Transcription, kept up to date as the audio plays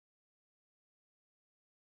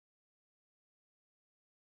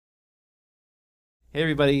Hey,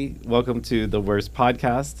 everybody. Welcome to the WRST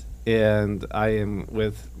podcast. And I am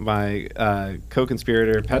with my co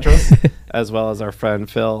conspirator, Petros, as well as our friend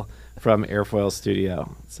Phil from Airfoil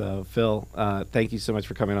Studio. So, Phil, thank you so much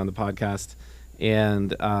for coming on the podcast.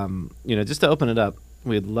 And, just to open it up,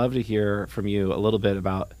 we'd love to hear from you a little bit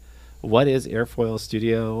about what is Airfoil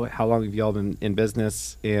Studio? How long have you all been in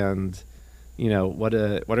business? And, what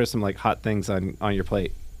are some like hot things on your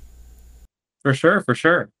plate? For sure, for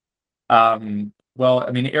sure. Well,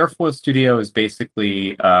 I mean, Airflow Studio is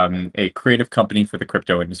basically a creative company for the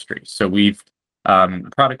crypto industry. So we've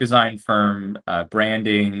product design firm,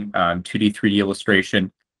 branding, 2D, 3D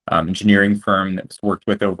illustration, engineering firm that's worked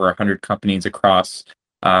with over 100 companies across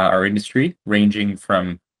our industry, ranging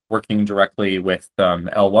from working directly with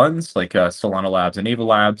L1s like Solana Labs and Ava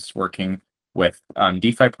Labs, working with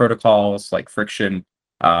DeFi protocols like Friction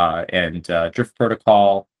and Drift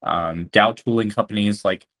Protocol, DAO tooling companies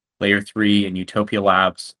like Layer 3 and Utopia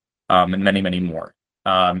Labs, and many, many more.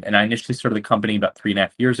 And I initially started the company about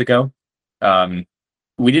 3.5 years ago. Um,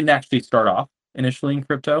 we didn't actually start off initially in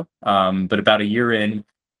crypto, but about a year in,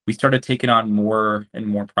 we started taking on more and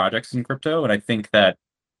more projects in crypto. And I think that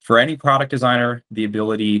for any product designer, the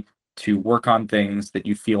ability to work on things that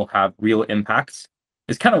you feel have real impacts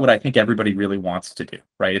is kind of what I think everybody really wants to do,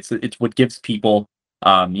 right? It's what gives people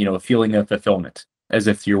a feeling of fulfillment, as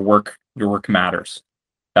if your work matters.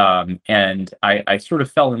 And I sort of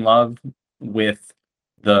fell in love with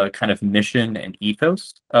the kind of mission and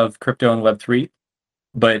ethos of crypto and Web3,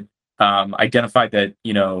 but identified that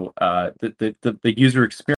the user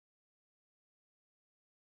experience.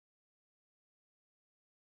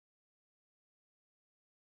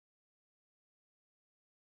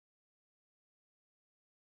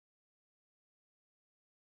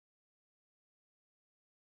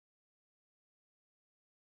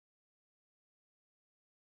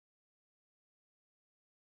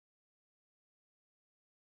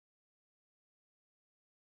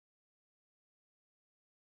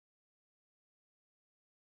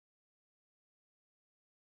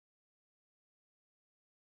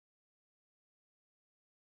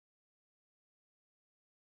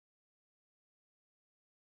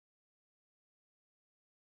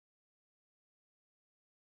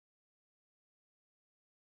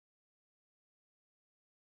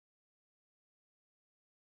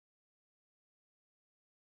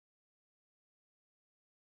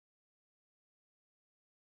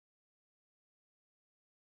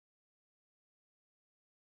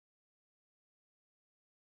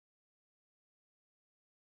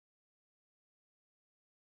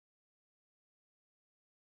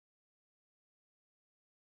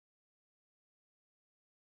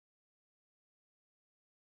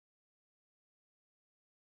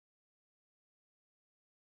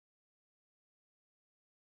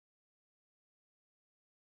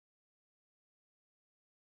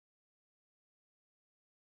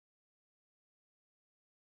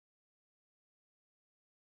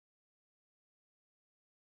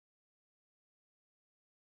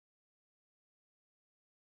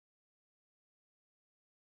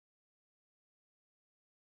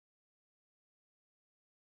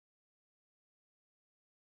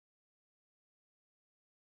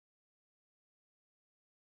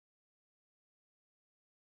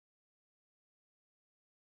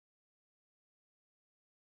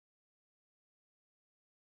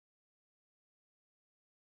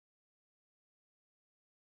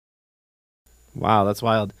 Wow, that's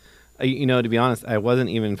wild. To be honest, I wasn't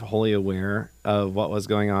even wholly aware of what was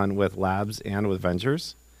going on with labs and with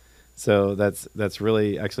ventures. So that's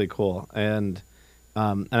really actually cool, and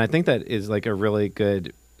I think that is like a really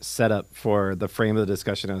good setup for the frame of the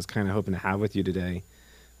discussion I was kind of hoping to have with you today,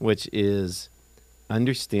 which is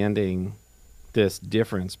understanding this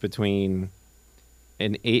difference between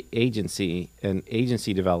agency and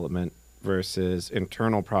agency development versus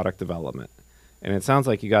internal product development. And it sounds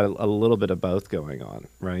like you got a little bit of both going on,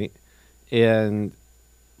 right? And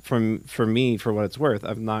for me, for what it's worth,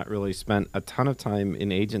 I've not really spent a ton of time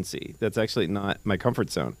in agency. That's actually not my comfort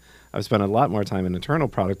zone. I've spent a lot more time in internal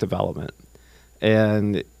product development.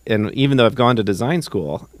 And even though I've gone to design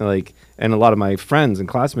school, and a lot of my friends and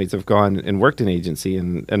classmates have gone and worked in agency,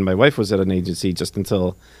 and my wife was at an agency just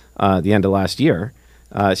until the end of last year.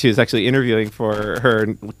 She was actually interviewing for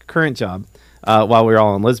her current job while we were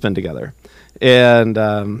all in Lisbon together. For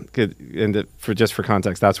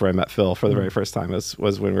context, that's where I met Phil for the very first time. Was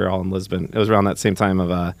when we were all in Lisbon. It was around that same time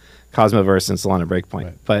of Cosmoverse and Solana Breakpoint.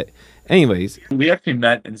 Right. But anyways, We actually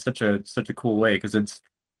met in such a cool way because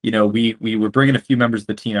we were bringing a few members of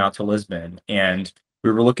the team out to Lisbon, and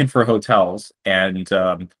we were looking for hotels, and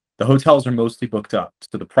the hotels are mostly booked up,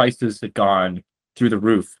 so the prices had gone through the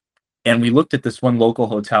roof. And we looked at this one local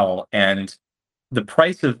hotel, and the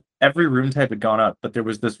price of every room type had gone up, but there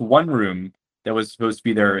was this one room that was supposed to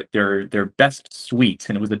be their best suite,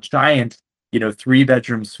 and it was a giant,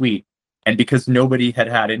 3-bedroom suite. And because nobody had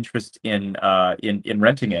had interest in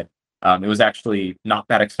renting it, it was actually not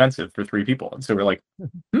that expensive for 3 people. And so we're like,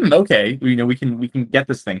 okay, we can get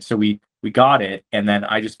this thing. So we got it, and then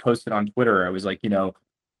I just posted on Twitter. I was like,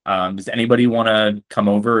 does anybody want to come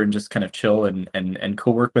over and just kind of chill and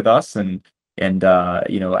co-work with us? And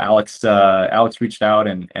Alex reached out,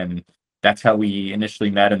 and that's how we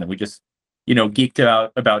initially met. And then we just geeked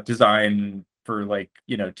out about design for like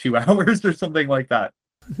 2 hours or something like that.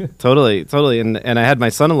 Totally, totally. And I had my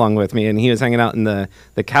son along with me, and he was hanging out in the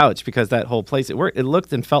couch because that whole place it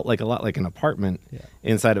looked and felt like a lot like an apartment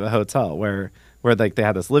inside of a hotel where like they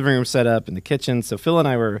had this living room set up in the kitchen. So Phil and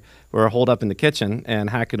I were holed up in the kitchen and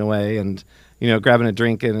hacking away and grabbing a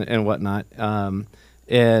drink and whatnot.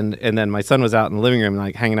 And then my son was out in the living room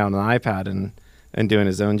like hanging out on an iPad and doing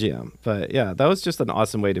his own GM. But yeah, that was just an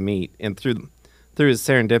awesome way to meet, and through his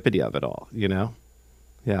serendipity of it all,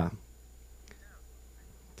 yeah.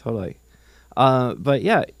 Totally. But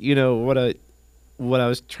yeah, what I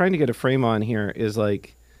was trying to get a frame on here is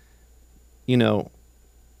like,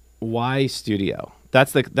 why studio?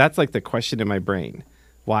 That's like the question in my brain.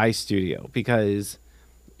 Why studio? Because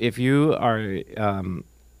if you are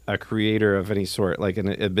a creator of any sort, like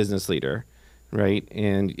a business leader, right,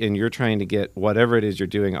 and you're trying to get whatever it is you're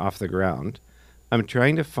doing off the ground, I'm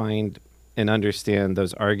trying to find and understand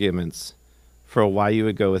those arguments for why you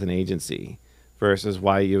would go with an agency versus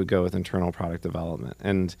why you would go with internal product development.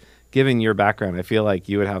 And given your background, I feel like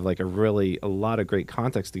you would have like a lot of great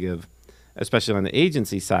context to give, especially on the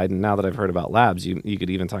agency side. And now that I've heard about labs, you could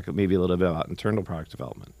even talk maybe a little bit about internal product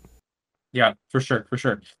development. Yeah, for sure, for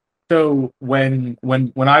sure. So when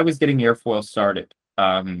I was getting Airfoil started,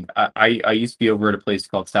 I used to be over at a place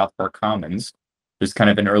called South Park Commons, just kind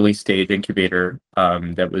of an early stage incubator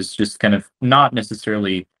that was just kind of not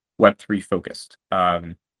necessarily Web3 focused.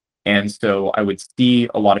 And so I would see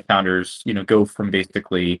a lot of founders, go from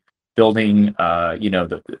basically building,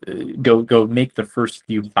 go make the first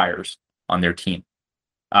few hires on their team.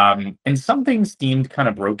 And some things seemed kind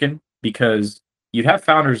of broken because you'd have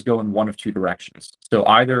founders go in one of two directions. So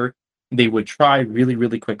either they would try really,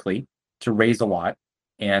 really quickly to raise a lot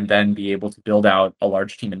and then be able to build out a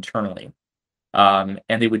large team internally. And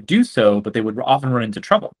they would do so, but they would often run into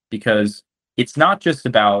trouble because it's not just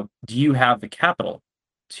about, do you have the capital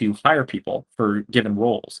to hire people for given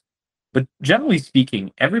roles? But generally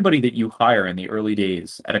speaking, everybody that you hire in the early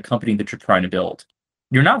days at a company that you're trying to build,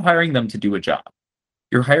 you're not hiring them to do a job.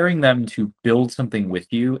 You're hiring them to build something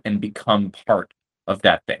with you and become part of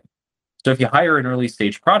that thing. So if you hire an early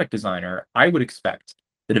stage product designer, I would expect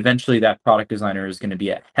that eventually that product designer is going to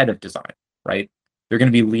be a head of design, right? They're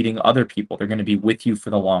going to be leading other people. They're going to be with you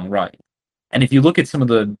for the long run. And if you look at some of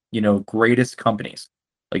the, greatest companies,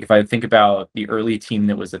 like if I think about the early team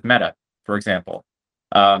that was at Meta, for example,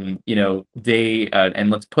 they and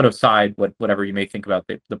let's put aside whatever you may think about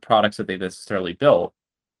the products that they necessarily built,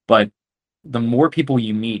 but the more people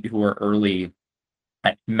you meet who are early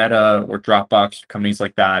at Meta or Dropbox, companies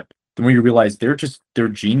like that, the more you realize they're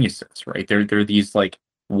geniuses, right? They're these like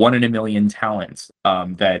one in a million talents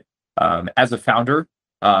that as a founder,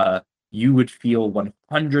 you would feel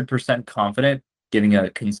 100% confident giving a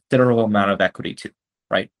considerable amount of equity to,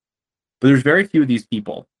 right? But there's very few of these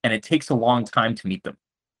people, and it takes a long time to meet them.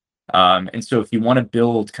 And so if you want to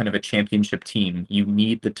build kind of a championship team, you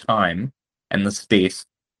need the time and the space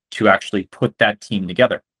to actually put that team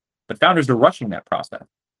together. But founders are rushing that process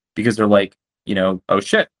because they're like, oh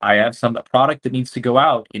shit, I have some product that needs to go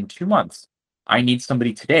out in 2 months. I need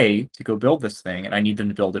somebody today to go build this thing, and I need them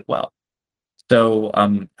to build it well. So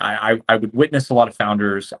I would witness a lot of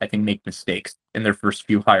founders, I think, make mistakes in their first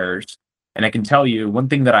few hires. And I can tell you one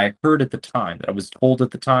thing that I heard at the time, that I was told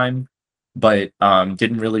at the time, but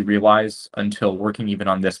didn't really realize until working even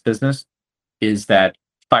on this business, is that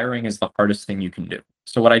firing is the hardest thing you can do.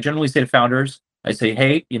 So what I generally say to founders, I say,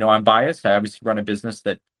 hey, I'm biased. I obviously run a business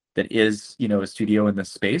that is, a studio in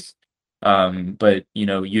this space. But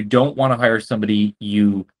you don't want to hire somebody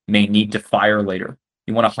you may need to fire later.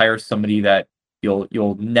 You want to hire somebody that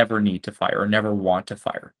you'll never need to fire or never want to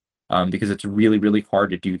fire, because it's really, really hard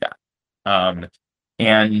to do that.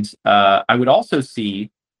 And I would also see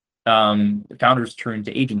founders turn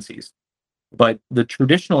to agencies, but the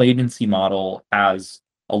traditional agency model has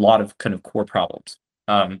a lot of kind of core problems.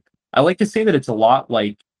 I like to say that it's a lot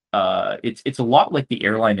like it's a lot like the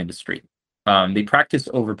airline industry. They practice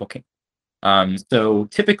overbooking. So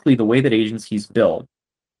typically, the way that agencies bill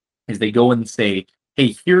is they go and say,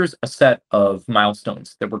 hey, here's a set of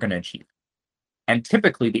milestones that we're going to achieve. And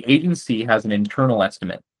typically, the agency has an internal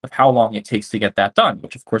estimate of how long it takes to get that done,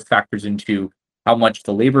 which of course factors into how much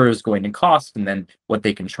the labor is going to cost and then what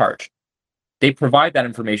they can charge. They provide that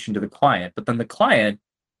information to the client, but then the client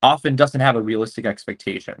often doesn't have a realistic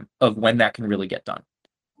expectation of when that can really get done.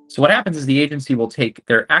 So what happens is the agency will take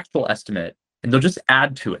their actual estimate and they'll just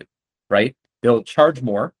add to it, right? They'll charge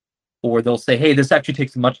more, or they'll say, hey, this actually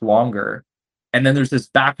takes much longer. And then there's this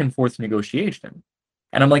back and forth negotiation.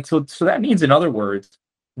 And I'm like, so that means, in other words,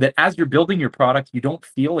 that as you're building your product, you don't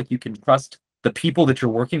feel like you can trust the people that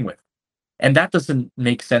you're working with. And that doesn't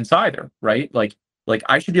make sense either, right? Like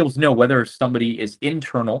I should be able to know whether somebody is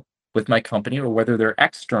internal with my company or whether they're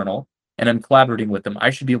external and I'm collaborating with them. I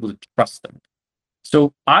should be able to trust them.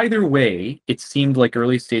 So either way, it seemed like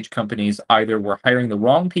early stage companies either were hiring the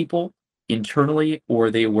wrong people internally or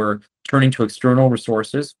they were turning to external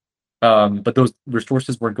resources. But those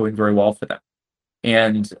resources weren't going very well for them.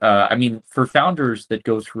 And I mean, for founders that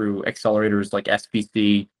go through accelerators like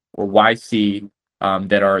SBC or YC,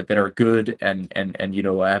 that are good and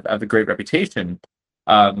have a great reputation,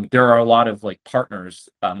 there are a lot of like partners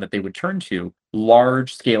that they would turn to,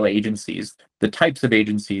 large scale agencies, the types of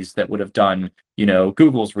agencies that would have done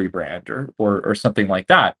Google's rebrand or something like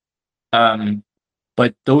that. Um,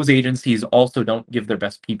 but those agencies also don't give their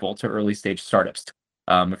best people to early stage startups.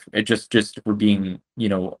 It just for being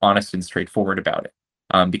honest and straightforward about it,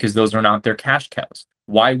 because those are not their cash cows.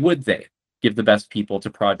 Why would they give the best people to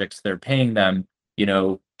projects they're paying them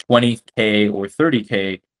 20K or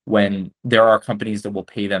 30K when there are companies that will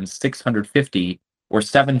pay them 650 or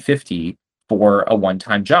 750 for a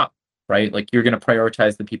one-time job, right? Like you're going to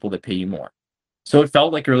prioritize the people that pay you more. So it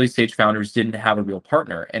felt like early stage founders didn't have a real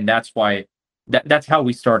partner, and that's why that's how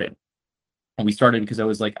we started. And we started because I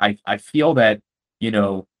was like, I feel that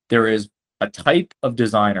there is a type of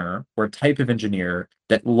designer or a type of engineer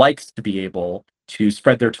that likes to be able to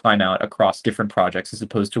spread their time out across different projects as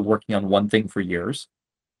opposed to working on one thing for years.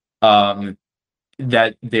 Um,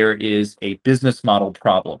 that there is a business model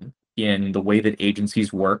problem in the way that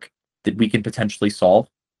agencies work that we can potentially solve.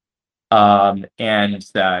 And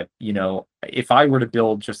that, if I were to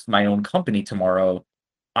build just my own company tomorrow,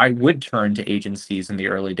 I would turn to agencies in the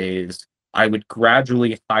early days. I would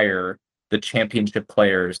gradually hire the championship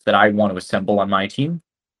players that I want to assemble on my team.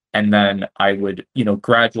 And then I would,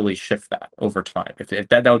 gradually shift that over time. If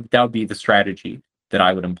that would be the strategy that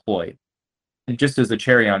I would employ. And just as a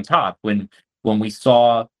cherry on top, when we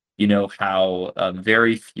saw, how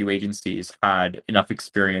very few agencies had enough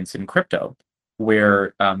experience in crypto,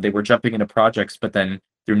 where they were jumping into projects, but then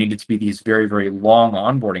there needed to be these very, very long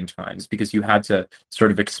onboarding times because you had to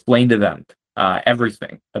sort of explain to them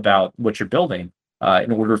everything about what you're building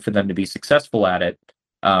in order for them to be successful at it.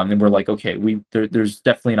 And we're like, okay, there's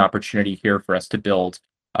definitely an opportunity here for us to build,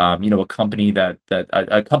 a company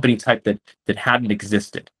a company type that hadn't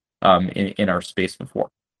existed in our space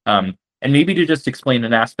before. And maybe to just explain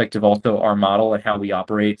an aspect of also our model and how we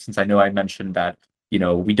operate, since I know I mentioned that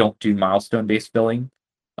we don't do milestone-based billing.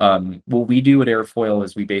 What we do at Airfoil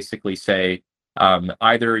is we basically say,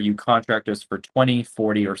 either you contract us for 20,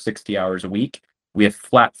 40, or 60 hours a week. We have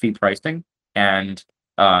flat fee pricing, and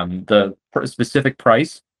the specific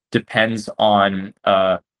price depends on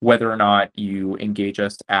whether or not you engage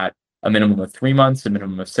us at a minimum of 3 months, a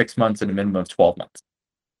minimum of 6 months, and a minimum of 12 months.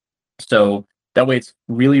 So that way it's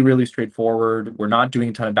really, really straightforward. We're not doing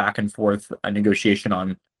a ton of back and forth negotiation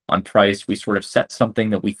on price. We sort of set something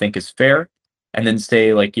that we think is fair and then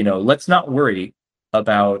say, like, let's not worry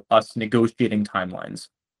about us negotiating timelines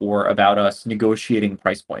or about us negotiating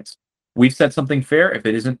price points. We've set something fair. If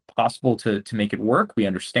it isn't possible to make it work, we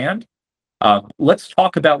understand. Let's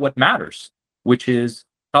talk about what matters, which is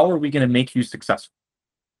how are we going to make you successful?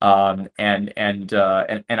 And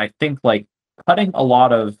I think, like, cutting a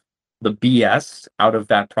lot of the BS out of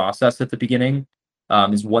that process at the beginning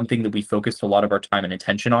is one thing that we focused a lot of our time and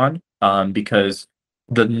attention on, because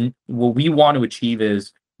what we want to achieve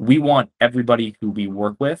is we want everybody who we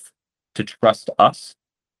work with to trust us,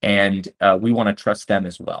 and we want to trust them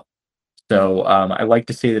as well. So I like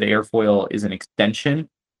to say that Airfoil is an extension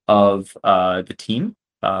of the team,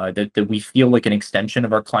 that we feel like an extension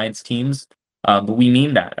of our clients' teams. But we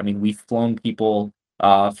mean that. I mean, we've flown people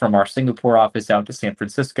from our Singapore office out to San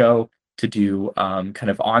Francisco to do kind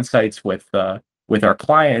of on-sites with our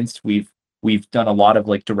clients. We've done a lot of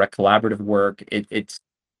like direct collaborative work. There's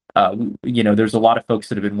a lot of folks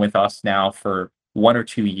that have been with us now for 1 or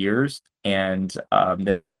 2 years, and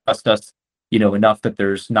they trust us, enough that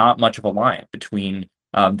there's not much of a line between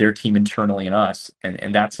their team internally and us,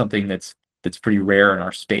 and that's something that's that's pretty rare in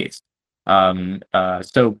our space.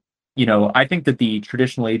 So I think that the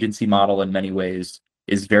traditional agency model in many ways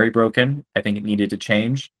is very broken. I think it needed to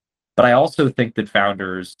change, but I also think that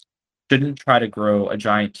founders shouldn't try to grow a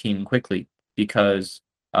giant team quickly because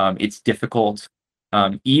it's difficult.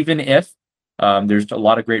 Even if there's a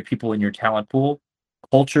lot of great people in your talent pool,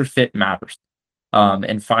 culture fit matters,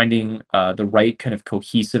 and finding the right kind of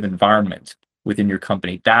cohesive environment within your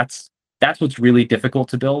company. That's what's really difficult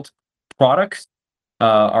to build. Products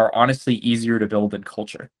are honestly easier to build than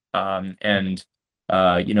culture. And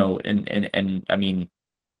and I mean,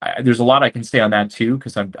 there's a lot I can say on that too,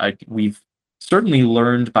 because we've certainly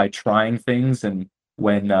learned by trying things, and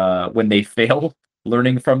when they fail,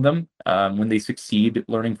 learning from them, when they succeed,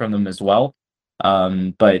 learning from them as well.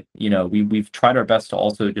 But we've tried our best to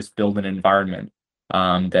also just build an environment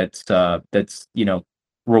that's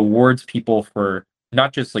rewards people for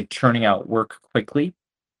not just like churning out work quickly,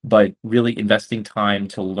 but really investing time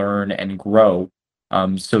to learn and grow,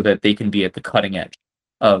 so that they can be at the cutting edge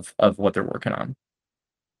of what they're working on.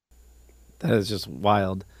 That is just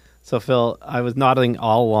wild. So Phil, I was nodding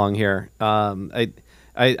all along here.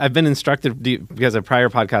 I've been instructed because of prior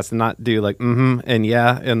podcasts to not do like and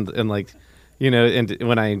yeah and like and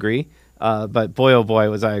when I agree. But boy oh boy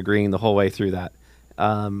was I agreeing the whole way through that.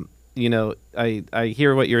 I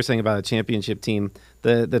hear what you're saying about a championship team.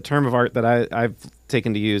 The term of art that I've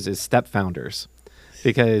taken to use is step founders,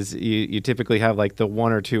 because you typically have like the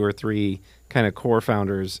one or two or three kind of core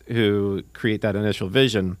founders who create that initial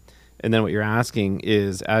vision. And then what you're asking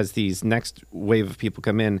is, as these next wave of people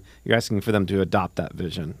come in, you're asking for them to adopt that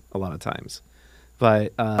vision a lot of times.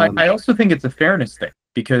 But I also think it's a fairness thing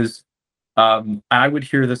because I would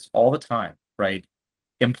hear this all the time, right?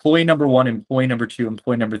 Employee number one, employee number two,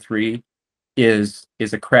 employee number three is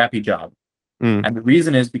a crappy job. mm, And the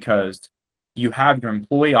reason is because you have your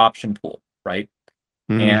employee option pool, right?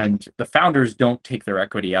 mhm. And the founders don't take their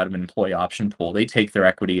equity out of an employee option pool. They take their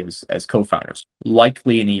equity as co-founders,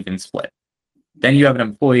 likely an even split. Then you have an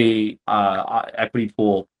employee equity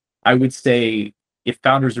pool. I would say if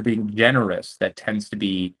founders are being generous, that tends to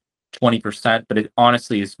be 20%, but it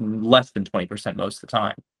honestly is less than 20% most of the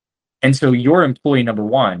time. And so your employee number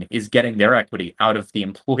one is getting their equity out of the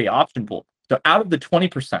employee option pool. So out of the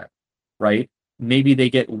 20%, right? Maybe they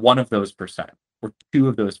get one of those percent or two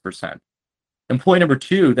of those percent. Employee number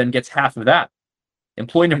two then gets half of that.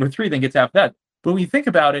 Employee number three then gets half of that. But when you think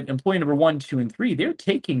about it, employee number one, two, and three, they're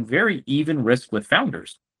taking very even risk with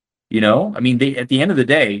founders. I mean, they at the end of the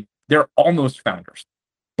day, they're almost founders,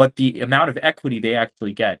 but the amount of equity they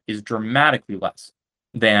actually get is dramatically less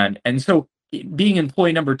and so being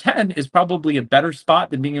employee number 10 is probably a better spot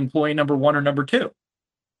than being employee number one or number two,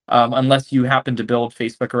 unless you happen to build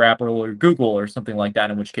Facebook or Apple or Google or something like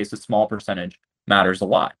that, in which case a small percentage matters a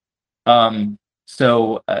lot. That's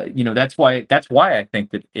why I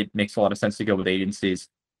think that it makes a lot of sense to go with agencies.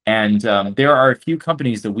 And there are a few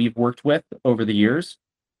companies that we've worked with over the years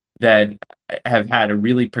that have had a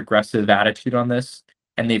really progressive attitude on this,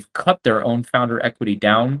 and they've cut their own founder equity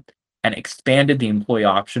down and expanded the employee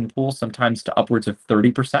option pool sometimes to upwards of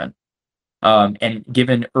 30%, and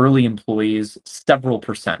given early employees several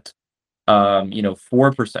percent, 4%,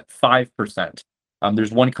 5%.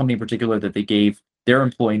 There's one company in particular that they gave their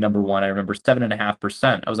employee number one, I remember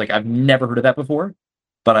 7.5%. I was like, I've never heard of that before,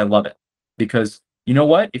 but I love it because you know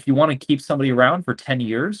what? If you want to keep somebody around for 10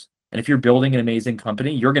 years, and if you're building an amazing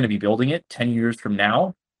company, you're going to be building it 10 years from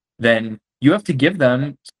now, then you have to give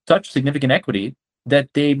them such significant equity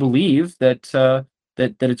that they believe that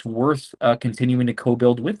it's worth continuing to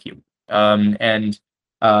co-build with you. And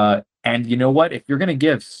you know what? If you're going to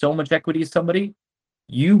give so much equity to somebody,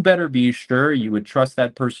 you better be sure you would trust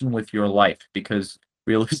that person with your life, because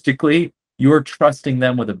realistically, you're trusting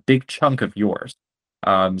them with a big chunk of yours.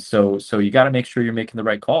 So you got to make sure you're making the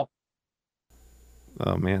right call.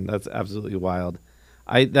 Oh man, that's absolutely wild.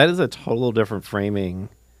 I That is a total different framing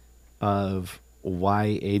of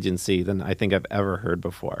why agency than I think I've ever heard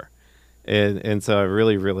before. And so I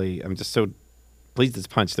really I'm just so pleased as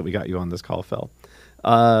punch that we got you on this call, Phil.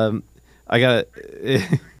 I got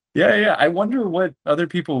Yeah, yeah. I wonder what other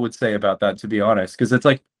people would say about that, to be honest, because it's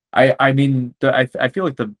like I mean, I feel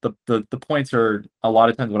like the points are a lot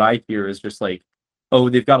of times what I hear is just like, oh,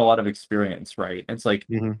 they've got a lot of experience, right? And it's like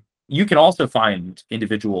Mhm. you can also find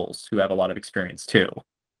individuals who have a lot of experience too.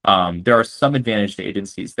 There are some advantage to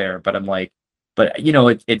agencies there, but I'm like, but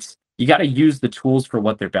it's you got to use the tools for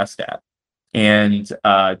what they're best at. And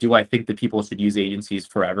do I think that people should use agencies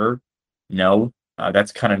forever? No,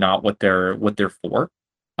 that's kind of not what they're for.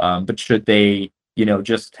 But should they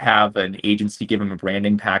just have an agency give them a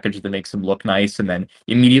branding package that makes them look nice and then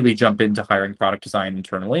immediately jump into hiring product design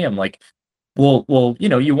internally. I'm like, well,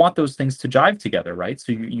 you want those things to jive together, right?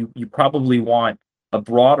 So you probably want a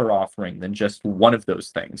broader offering than just one of those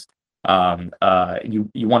things. You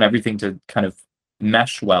want everything to kind of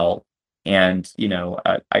mesh well, and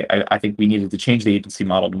I think we needed to change the agency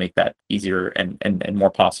model to make that easier and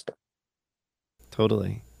more possible.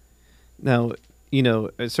 Totally. Now,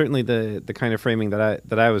 certainly the kind of framing that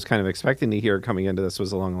I was kind of expecting to hear coming into this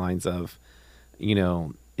was along the lines of,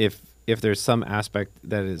 if there's some aspect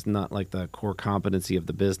that is not like the core competency of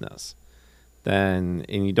the business, then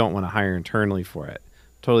and you don't want to hire internally for it,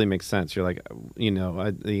 totally makes sense. You're like,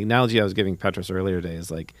 the analogy I was giving Petros earlier today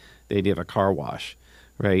is like the idea of a car wash,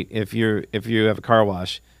 right? If you have a car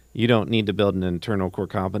wash, you don't need to build an internal core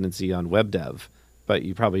competency on web dev, but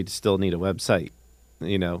you probably still need a website,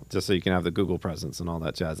 just so you can have the Google presence and all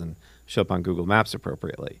that jazz and show up on Google Maps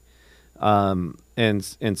appropriately. And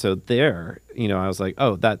so there, I was like,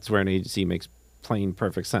 oh, that's where an agency makes plain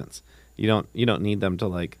perfect sense. You don't need them to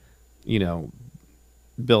like, you know,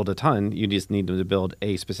 build a ton. You just need them to build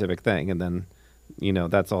a specific thing, and then,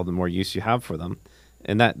 that's all the more use you have for them.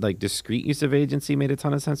 And that like discrete use of agency made a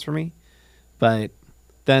ton of sense for me. But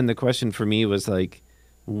then the question for me was like,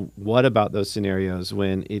 what about those scenarios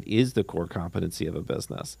when it is the core competency of a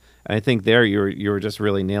business? And I think there you were just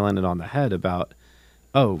really nailing it on the head about,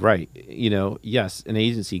 oh, right, yes, an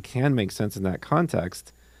agency can make sense in that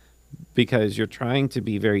context because you're trying to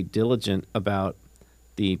be very diligent about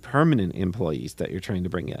the permanent employees that you're trying to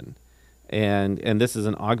bring in. And this is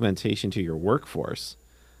an augmentation to your workforce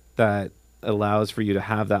that allows for you to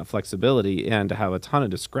have that flexibility and to have a ton of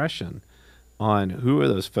discretion on who are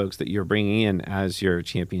those folks that you're bringing in as your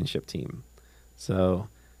championship team. So,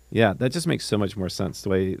 yeah, that just makes so much more sense the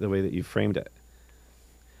way that you framed it.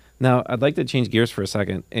 Now, I'd like to change gears for a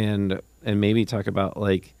second and maybe talk about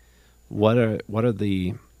like what are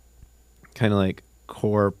the kind of like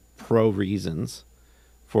core pro reasons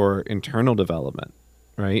for internal development,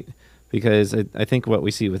 right? Because I think what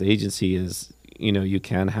we see with agency is, you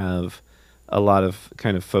can have a lot of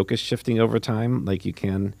kind of focus shifting over time. Like you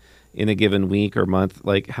can, in a given week or month,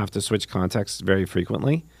 like have to switch contexts very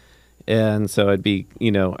frequently. And so I'd be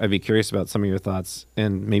curious about some of your thoughts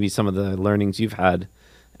and maybe some of the learnings you've had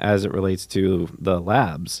as it relates to the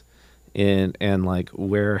labs and like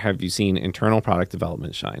where have you seen internal product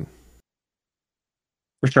development shine?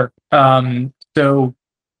 For sure. So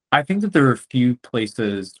I think that there are a few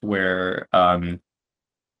places where how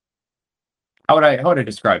would I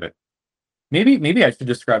describe it? Maybe I should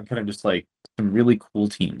describe kind of just like some really cool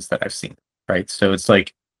teams that I've seen, right? So it's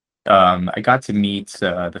like I got to meet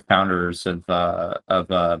the founders of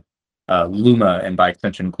Luma and by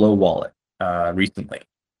extension Glow Wallet recently,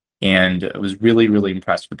 and I was really really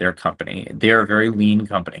impressed with their company. They're a very lean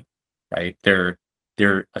company, right? They're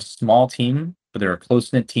a small team, but they're a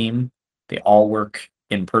close knit team. They all work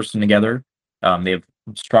in person together. They have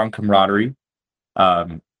strong camaraderie.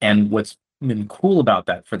 And what's been cool about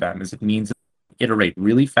that for them is it means they iterate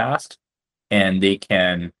really fast and they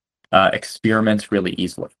can experiment really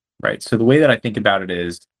easily, right? So the way that I think about it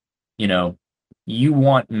is, you know, you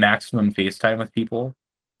want maximum face time with people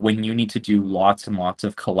when you need to do lots and lots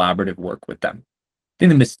of collaborative work with them. I think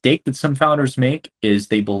the mistake that some founders make is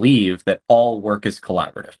they believe that all work is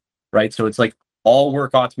collaborative, right? So it's like all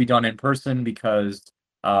work ought to be done in person because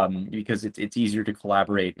it's easier to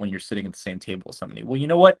collaborate when you're sitting at the same table with somebody. Well, you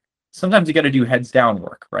know what? Sometimes you got to do heads down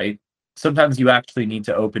work, right? Sometimes you actually need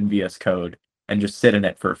to open VS Code and just sit in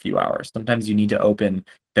it for a few hours. Sometimes you need to open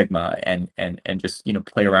Figma and just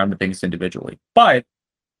play around with things individually. But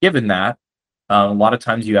given that, a lot of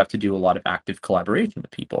times you have to do a lot of active collaboration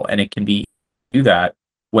with people, and it can be do that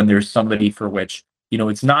when there's somebody for which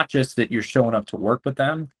it's not just that you're showing up to work with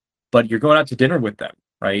them, but you're going out to dinner with them,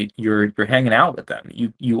 right? You're hanging out with them.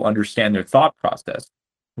 You understand their thought process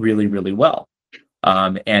really really well,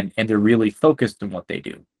 and they're really focused on what they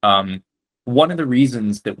do. One of the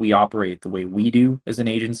reasons that we operate the way we do as an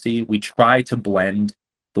agency, we try to blend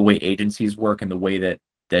the way agencies work and the way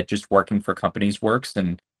that just working for companies works,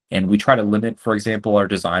 and we try to limit, for example, our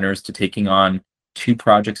designers to taking on two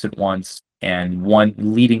projects at once and one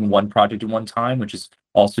leading one project at one time, which is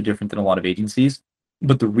also different than a lot of agencies.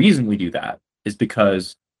 But the reason we do that is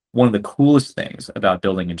because one of the coolest things about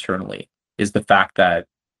building internally is the fact that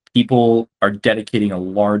people are dedicating a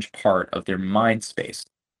large part of their mind space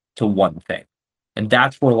to one thing. And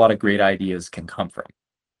that's where a lot of great ideas can come from.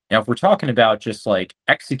 Now, if we're talking about just like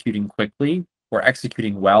executing quickly or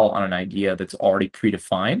executing well on an idea that's already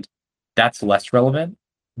predefined, that's less relevant.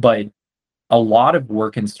 But a lot of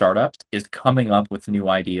work in startups is coming up with new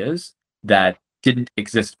ideas that didn't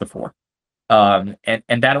exist before. And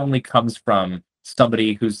that only comes from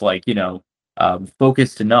somebody who's like,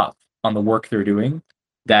 focused enough on the work they're doing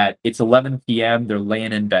that it's 11 p.m., they're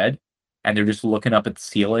laying in bed and they're just looking up at the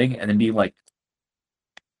ceiling and then being like,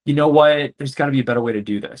 you know what, there's got to be a better way to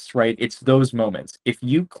do this, right? It's those moments. If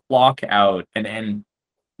you clock out, and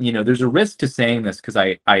there's a risk to saying this because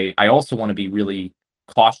I also want to be really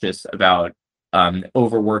cautious about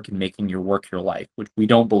overwork and making your work your life, which we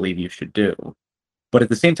don't believe you should do. But at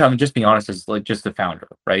the same time, just being honest, as like just the founder,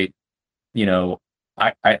 right? You know,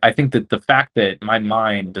 I think that the fact that my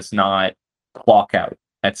mind does not clock out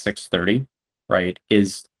at 6:30, right,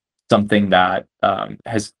 is something that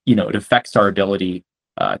has, it affects our ability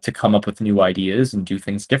to come up with new ideas and do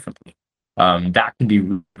things differently. That can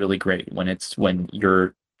be really great when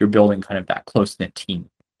you're building kind of that close knit team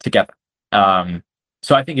together.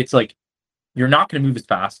 So I think it's like you're not going to move as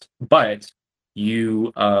fast, but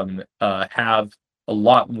you have a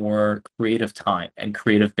lot more creative time and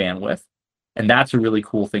creative bandwidth, and that's a really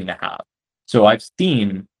cool thing to have. So I've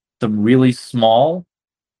seen some really small,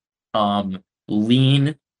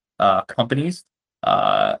 lean companies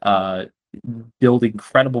uh, build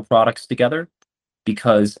incredible products together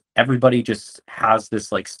because everybody just has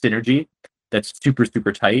this like synergy that's super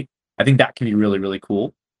super tight. I think that can be really really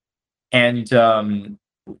cool. And in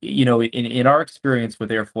our experience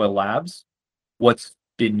with Airfoil Labs, what's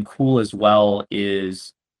been cool as well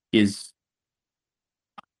is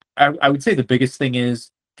I would say the biggest thing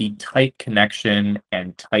is the tight connection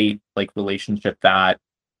and tight like relationship that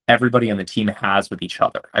everybody on the team has with each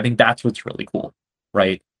other. I think that's what's really cool,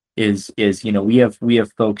 right? Is we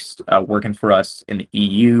have folks working for us in the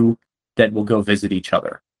EU that will go visit each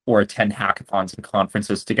other or attend hackathons and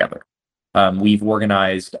conferences together. We've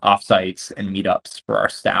organized offsites and meetups for our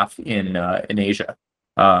staff in Asia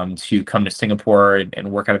to come to Singapore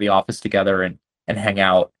and work out of the office together and hang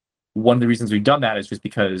out. One of the reasons we've done that is just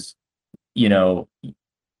because you know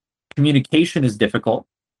communication is difficult,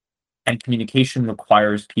 and communication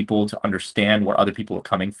requires people to understand where other people are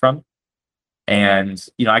coming from. And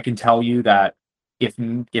I can tell you that if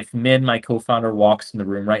Min, my co-founder, walks in the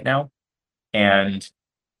room right now, and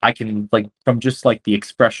I can like from just like the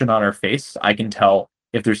expression on her face, I can tell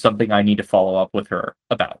if there's something I need to follow up with her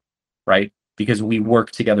about, right? Because we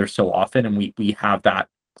work together so often and we have that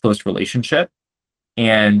close relationship.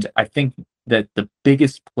 And I think that the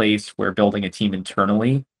biggest place where building a team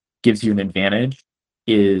internally gives you an advantage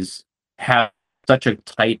is have such a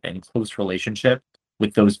tight and close relationship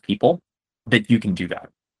with those people that you can do that.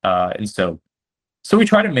 And so we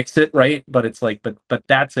try to mix it, right? But it's like, but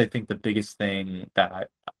that's I think the biggest thing that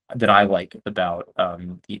I like about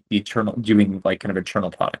the internal doing like kind of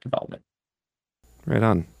internal product development. Right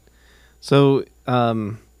on. So,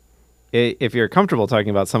 if you're comfortable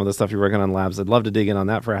talking about some of the stuff you're working on labs, I'd love to dig in on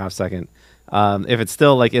that for a half second. If it's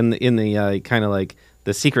still like in the kind of like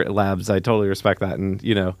the secret labs, I totally respect that, and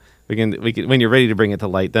we can when you're ready to bring it to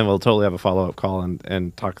light, then we'll totally have a follow up call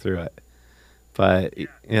and talk through it. But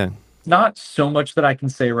yeah. Not so much that I can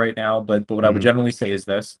say right now, but what I would Mm-hmm. generally say is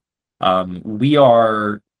this: we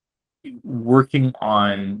are working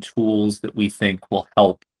on tools that we think will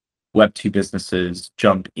help Web2 businesses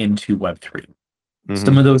jump into Web3. Mm-hmm.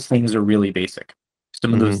 Some of those things are really basic.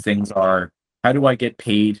 Some of Mm-hmm. those things are, how do I get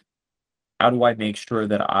paid? How do I make sure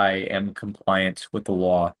that I am compliant with the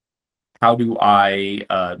law? How do I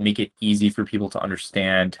make it easy for people to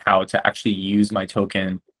understand how to actually use my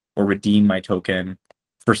token or redeem my token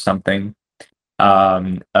for something?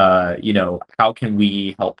 How can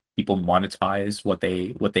we help people monetize what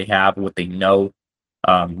they have, what they know?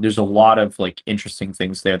 There's a lot of like interesting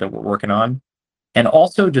things there that we're working on, and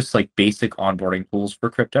also just like basic onboarding tools for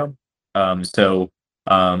crypto.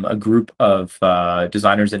 A group of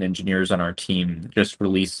designers and engineers on our team just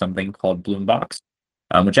released something called Bloombox,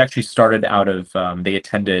 which actually started out of they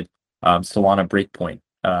attended Solana Breakpoint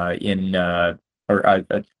in or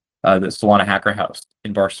the Solana Hacker House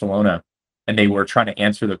in Barcelona, and they were trying to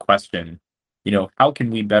answer the question, how can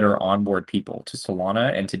we better onboard people to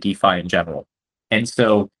Solana and to DeFi in general? And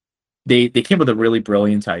so they came with a really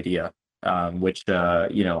brilliant idea, which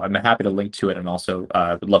I'm happy to link to it, and also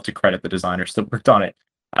would love to credit the designers that worked on it.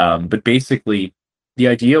 But basically, the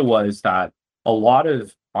idea was that a lot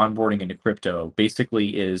of onboarding into crypto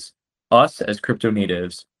basically is us as crypto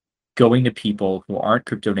natives going to people who aren't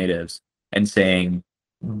crypto natives and saying,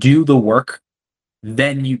 "Do the work,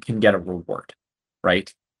 then you can get a reward."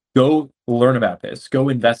 Right? Go learn about this, go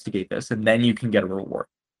investigate this, and then you can get a reward.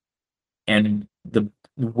 And the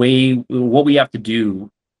way what we have to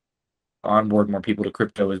do onboard more people to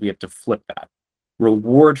crypto is we have to flip that.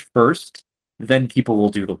 Reward first, then people will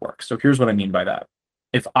do the work. So here's what I mean by that.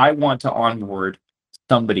 If I want to onboard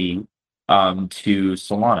somebody to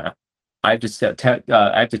Solana, I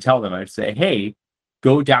have to tell them, I say, hey,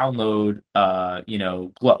 go download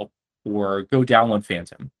Glow, or go download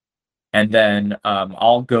Phantom. And then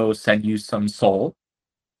I'll go send you some Sol,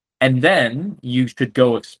 and then you should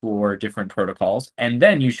go explore different protocols, and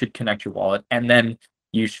then you should connect your wallet, and then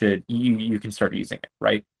you can start using it,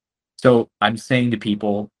 right? So I'm saying to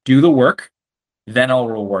people, do the work, then I'll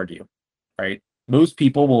reward you, right? Most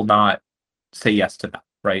people will not say yes to that,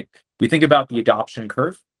 right? We think about the adoption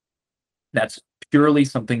curve. That's purely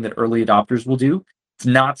something that early adopters will do. It's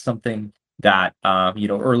not something that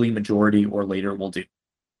early majority or later will do.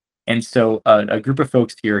 And so a group of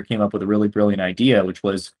folks here came up with a really brilliant idea, which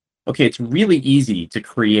was, okay, it's really easy to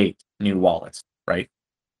create new wallets, right?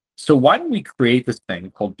 So why don't we create this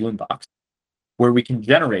thing called Bloombox, where we can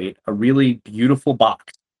generate a really beautiful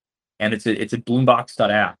box, and it's a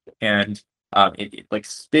Bloombox.app, and it like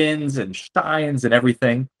spins and shines and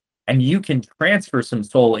everything, and you can transfer some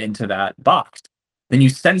Sol into that box. Then you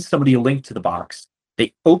send somebody a link to the box,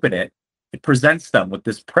 they open it, it presents them with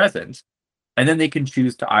this present, and then they can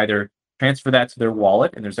choose to either transfer that to their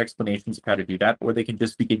wallet, and there's explanations of how to do that, or they can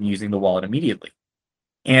just begin using the wallet immediately.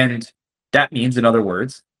 And that means, in other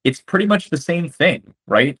words, it's pretty much the same thing,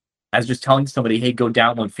 right? As just telling somebody, hey, go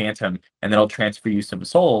download Phantom and then I'll transfer you some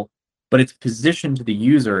Sol. But it's positioned to the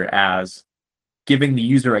user as giving the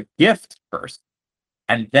user a gift first,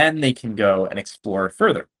 and then they can go and explore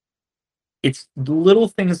further. It's little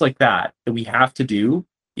things like that that we have to do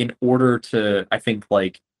in order to, I think,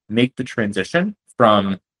 like make the transition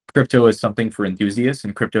from crypto as something for enthusiasts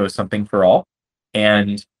and crypto as something for all.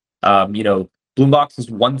 And Bloombox is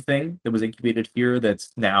one thing that was incubated here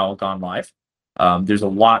that's now gone live. There's a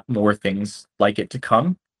lot more things like it to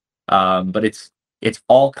come, but it's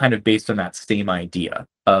all kind of based on that same idea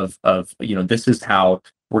of this is how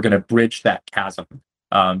we're going to bridge that chasm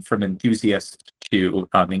from enthusiast to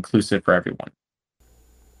inclusive for everyone.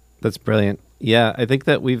 That's brilliant. Yeah, I think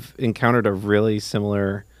that we've encountered a really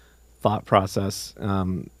similar thought process,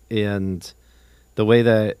 and the way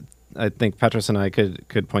that I think Petros and I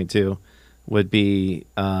could point to would be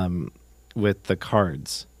with the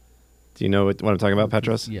cards. Do you know what I'm talking about,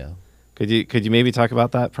 Petros? Yeah. Could you maybe talk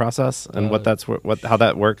about that process and how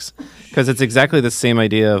that works? Because it's exactly the same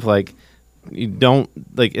idea of like, you don't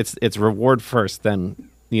like it's reward first, then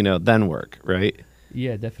then work, right?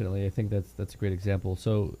 Yeah, definitely. I think that's a great example.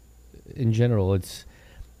 So, in general, it's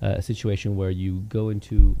a situation where you go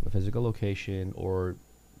into a physical location, or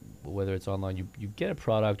whether it's online, you get a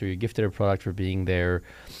product or you're gifted a product for being there,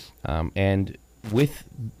 and with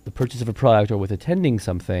the purchase of a product or with attending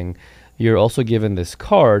something, you're also given this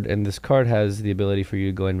card, and this card has the ability for you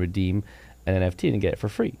to go and redeem an NFT and get it for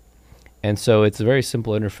free. And so it's a very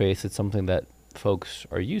simple interface. It's something that folks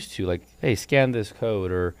are used to, like, hey, scan this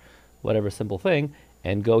code or whatever simple thing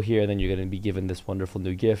and go here, and then you're going to be given this wonderful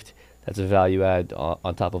new gift that's a value add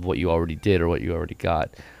on top of what you already did or what you already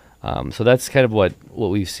got. So that's kind of what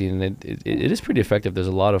we've seen. And it is pretty effective. There's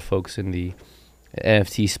a lot of folks in the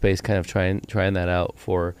NFT space kind of trying that out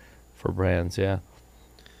for brands. Yeah.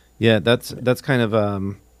 Yeah, that's kind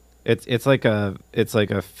of it's like a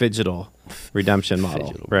phygital redemption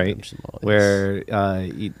model, right? Redemption model, yes.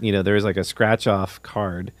 Where there's like a scratch off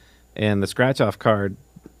card, and the scratch off card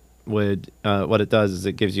would what it does is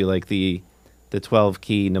it gives you like the 12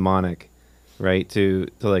 key mnemonic, right, to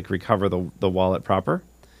like recover the wallet proper,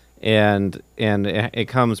 and it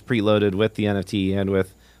comes preloaded with the NFT and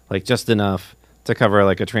with like just enough to cover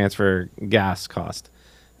like a transfer gas cost.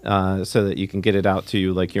 So that you can get it out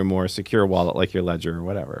to like your more secure wallet, like your Ledger or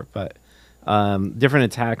whatever. But different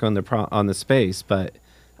attack on the space. But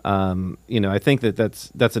I think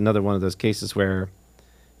that's another one of those cases where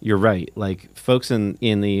you're right. Like folks in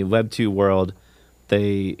the Web 2 world,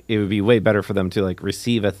 it would be way better for them to like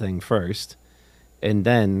receive a thing first, and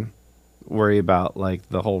then worry about like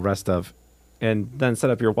the whole rest of, and then set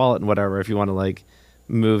up your wallet and whatever if you want to like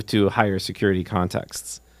move to higher security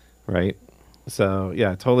contexts, right? So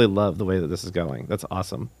yeah, I totally love the way that this is going. That's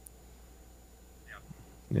awesome.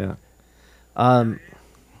 Yeah.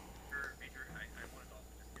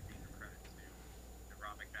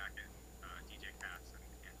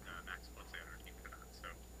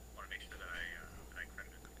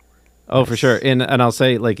 Oh, for sure. And I'll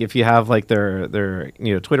say, like, if you have like their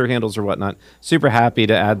Twitter handles or whatnot, super happy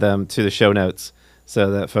to add them to the show notes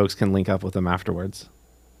so that folks can link up with them afterwards.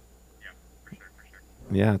 Yeah, for sure.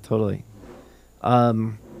 Yeah, totally.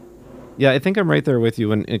 Yeah, I think I'm right there with you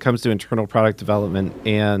when it comes to internal product development,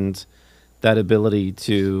 and that ability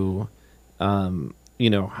to,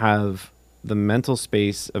 have the mental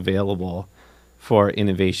space available for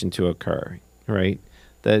innovation to occur, right?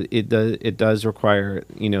 That it does require,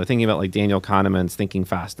 thinking about like Daniel Kahneman's thinking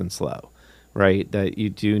fast and slow, right? That you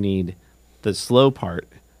do need the slow part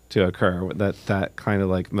to occur, that kind of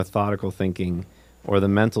like methodical thinking or the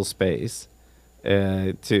mental space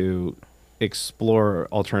to explore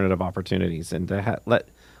alternative opportunities and to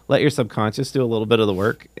let your subconscious do a little bit of the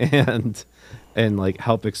work and like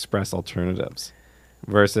help express alternatives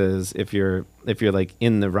versus if you're like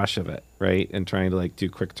in the rush of it, right, and trying to like do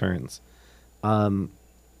quick turns.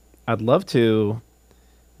 I'd love to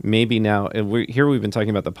maybe now, and we've been talking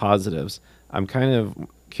about the positives. I'm kind of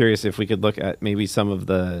curious if we could look at maybe some of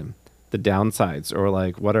the downsides, or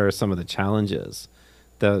like what are some of the challenges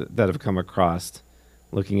that have come across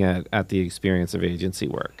looking at the experience of agency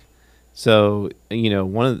work. So,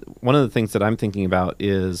 one of the things that I'm thinking about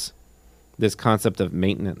is this concept of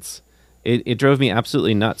maintenance. It drove me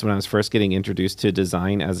absolutely nuts when I was first getting introduced to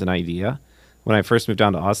design as an idea. When I first moved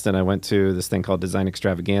down to Austin, I went to this thing called Design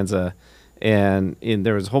Extravaganza, and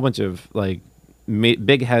there was a whole bunch of like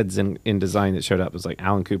big heads in design that showed up. It was like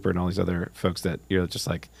Alan Cooper and all these other folks that you're just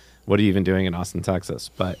like, what are you even doing in Austin,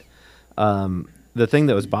 Texas? But the thing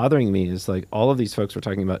that was bothering me is like all of these folks were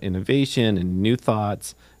talking about innovation and new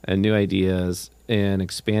thoughts and new ideas and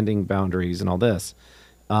expanding boundaries and all this,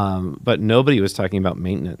 but nobody was talking about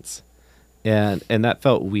maintenance, and that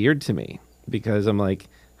felt weird to me because I'm like,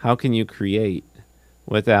 how can you create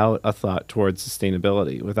without a thought towards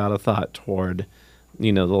sustainability, without a thought toward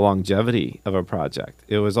the longevity of a project?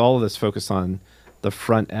 It was all of this focus on the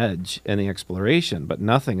front edge and the exploration, but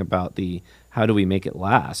nothing about the how do we make it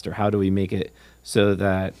last, or how do we make it so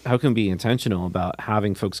that how can we be intentional about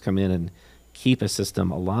having folks come in and keep a system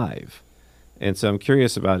alive. And so I'm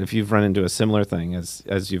curious about if you've run into a similar thing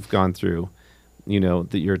as you've gone through,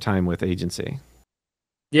 your time with agency.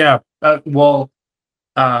 Yeah. I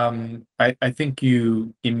think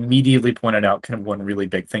you immediately pointed out kind of one really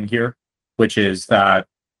big thing here, which is that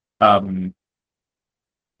um,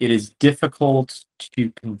 it is difficult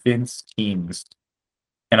to convince teams,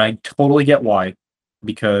 and I totally get why,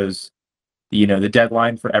 because the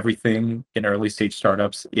deadline for everything in early stage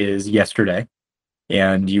startups is yesterday,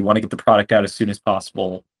 and you want to get the product out as soon as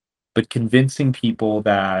possible. But convincing people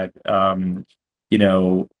that you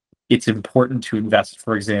know it's important to invest,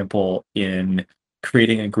 for example, in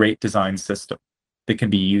creating a great design system that can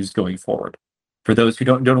be used going forward. For those who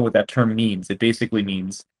don't know what that term means, it basically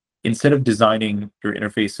means instead of designing your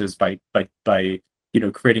interfaces by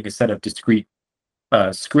creating a set of discrete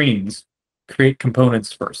screens, create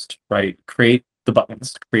components first, right? Create the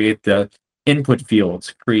buttons, create the input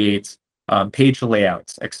fields, create page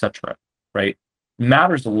layouts, etc. Right?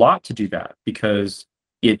 Matters a lot to do that because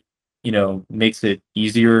it makes it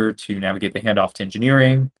easier to navigate the handoff to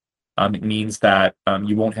engineering. It means that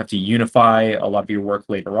you won't have to unify a lot of your work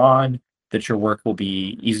later on, that your work will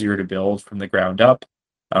be easier to build from the ground up.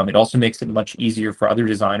 It also makes it much easier for other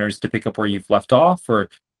designers to pick up where you've left off or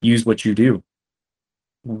use what you do.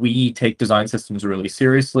 We take design systems really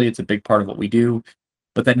seriously. It's a big part of what we do.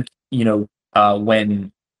 But then,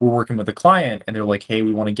 when we're working with a client and they're like, hey,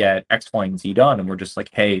 we want to get X, Y, and Z done. And we're just like,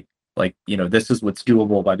 hey, this is what's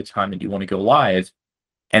doable by the time that you want to go live.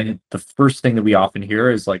 And the first thing that we often hear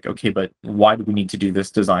is like, okay, but why do we need to do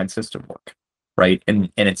this design system work? Right. And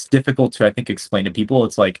it's difficult to, I think, explain to people.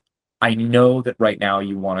 It's like, I know that right now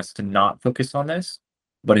you want us to not focus on this,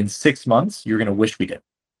 but in 6 months, you're going to wish we did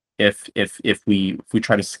if we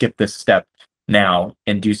try to skip this step now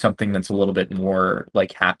and do something that's a little bit more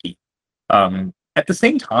like happy. At the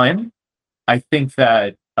same time, I think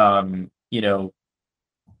that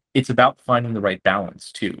it's about finding the right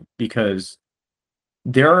balance too, because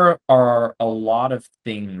there are a lot of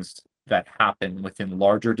things that happen within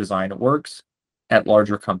larger design works at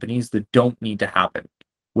larger companies that don't need to happen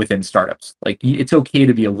within startups. Like it's okay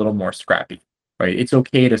to be a little more scrappy, right? It's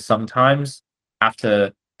okay to sometimes have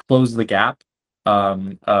to close the gap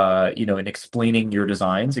in explaining your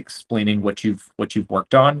designs, explaining what you've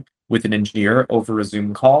worked on with an engineer over a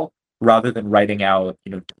Zoom call rather than writing out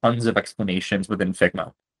tons of explanations within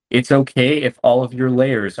Figma. It's okay if all of your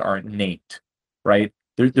layers aren't named, right?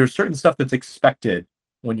 There's certain stuff that's expected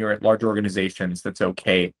when you're at large organizations that's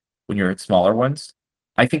okay when you're at smaller ones.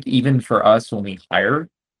 I think even for us when we hire,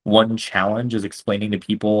 one challenge is explaining to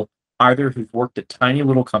people either who've worked at tiny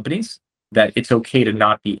little companies that it's okay to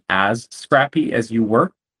not be as scrappy as you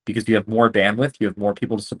were because you have more bandwidth, you have more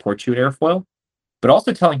people to support you at Airfoil, but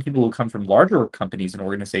also telling people who come from larger companies and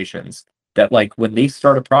organizations that like when they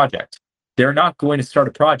start a project, they're not going to start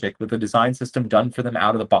a project with a design system done for them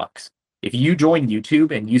out of the box. If you join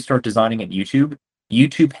YouTube and you start designing at YouTube,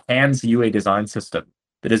 YouTube hands you a design system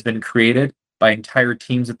that has been created by entire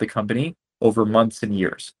teams at the company over months and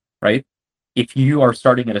years, right? If you are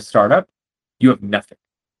starting at a startup, you have nothing.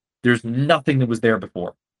 There's nothing that was there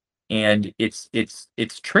before. And it's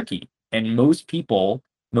tricky. And most people,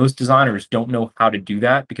 most designers don't know how to do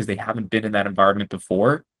that because they haven't been in that environment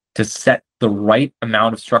before to set the right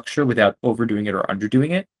amount of structure without overdoing it or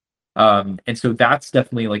underdoing it. And so that's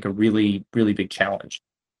definitely like a really, really big challenge.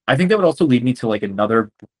 I think that would also lead me to like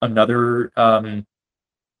another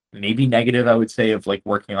maybe negative, I would say, of like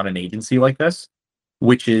working on an agency like this,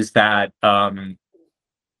 which is that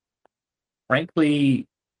frankly,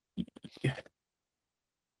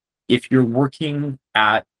 if you're working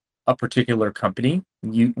at a particular company,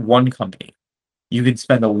 one company, you can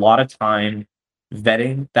spend a lot of time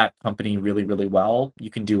vetting that company really, really well. You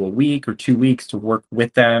can do a week or 2 weeks to work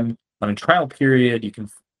with them on a trial period. You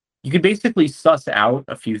can basically suss out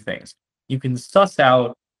a few things. You can suss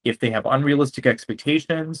out if they have unrealistic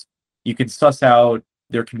expectations. You can suss out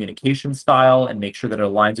their communication style and make sure that it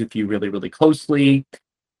aligns with you really, really closely.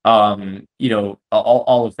 All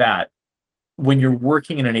of that. When you're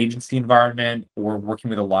working in an agency environment or working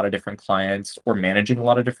with a lot of different clients or managing a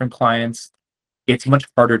lot of different clients, it's much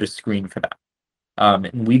harder to screen for that.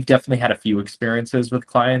 And we've definitely had a few experiences with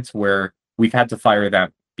clients where we've had to fire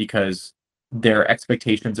them because their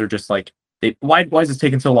expectations are just like, why is this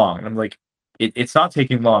taking so long? And I'm like, it's not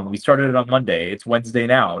taking long. We started it on Monday. It's Wednesday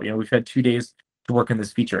now. We've had 2 days to work on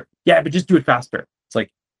this feature. Yeah, but just do it faster. It's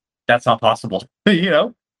like, that's not possible,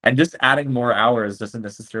 And just adding more hours doesn't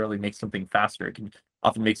necessarily make something faster. It can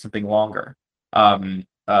often make something longer.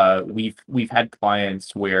 We've had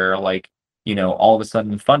clients where like, all of a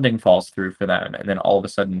sudden funding falls through for them, and then all of a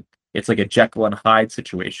sudden it's like a Jekyll and Hyde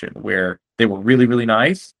situation where they were really, really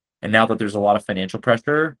nice, and now that there's a lot of financial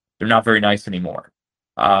pressure, they're not very nice anymore.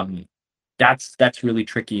 Um, that's really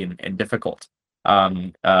tricky and difficult.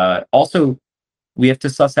 Also, we have to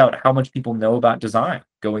suss out how much people know about design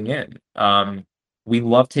going in. We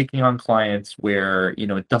love taking on clients where,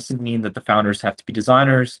 it doesn't mean that the founders have to be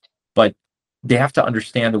designers, but they have to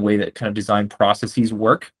understand the way that kind of design processes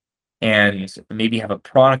work and maybe have a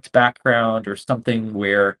product background or something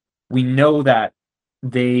where we know that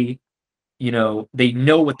they, they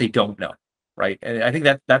know what they don't know, right? And I think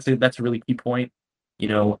that's a really key point.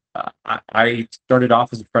 I started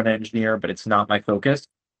off as a front end engineer, but it's not my focus.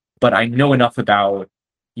 But I know enough about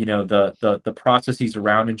the processes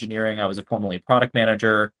around engineering. I was a formerly product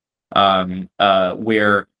manager,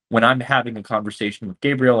 where when I'm having a conversation with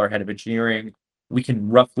Gabriel, our head of engineering, we can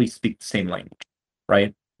roughly speak the same language,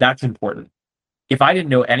 right? That's important. If I didn't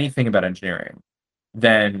know anything about engineering,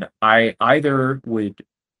 then I either would,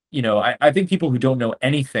 I think people who don't know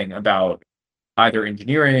anything about either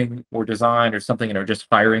engineering or design or something and are just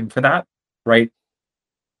firing for that, right?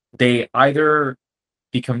 They either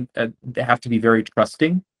they have to be very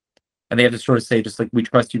trusting, and they have to sort of say just like, we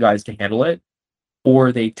trust you guys to handle it,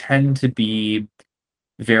 or they tend to be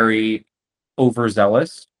very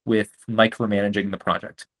overzealous with micromanaging the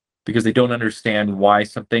project because they don't understand why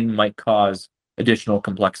something might cause additional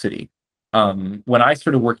complexity. When I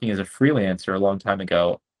started working as a freelancer a long time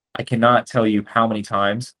ago, I cannot tell you how many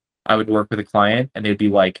times I would work with a client and they'd be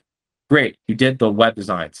like, great, you did the web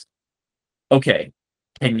designs. Okay,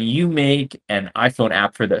 can you make an iPhone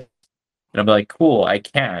app for this? And I'm like, cool, I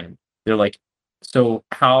can. They're like, so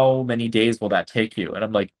how many days will that take you? And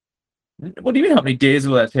I'm like, what do you mean how many days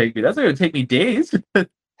will that take me? That's not going to take me days. That's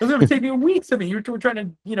going to take me weeks. I mean, we're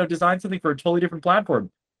trying to, design something for a totally different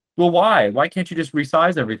platform. Well, why? Why can't you just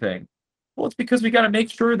resize everything? Well, it's because we got to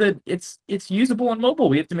make sure that it's usable on mobile.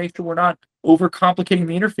 We have to make sure we're not overcomplicating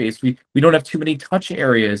the interface. We don't have too many touch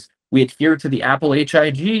areas. We adhere to the Apple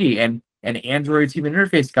HIG and Android's human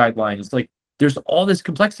interface guidelines. Like there's all this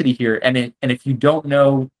complexity here, and if you don't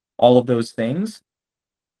know all of those things,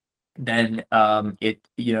 then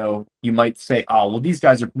you might say, oh well, these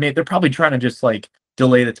guys they're probably trying to just like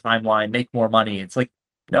delay the timeline, make more money. It's like,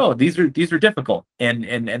 no, these are difficult,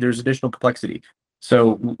 and there's additional complexity.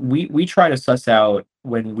 So we try to suss out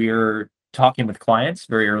when we're talking with clients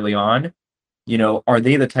very early on, are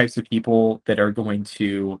they the types of people that are going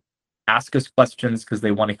to ask us questions because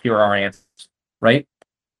they want to hear our answers, right?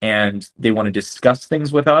 And they want to discuss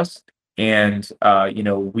things with us, and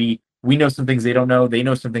we know some things they don't know, they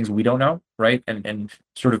know some things we don't know, right? And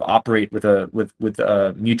sort of operate with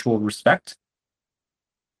a mutual respect.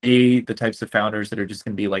 The types of founders that are just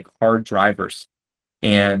going to be like hard drivers,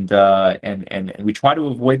 and we try to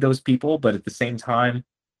avoid those people, but at the same time,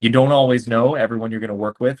 you don't always know everyone you're going to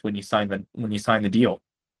work with when you sign the deal,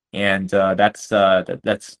 and that's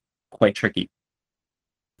quite tricky.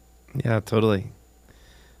 Yeah, totally.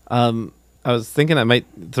 I was thinking I might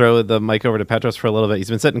throw the mic over to Petros for a little bit. He's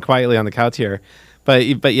been sitting quietly on the couch here, but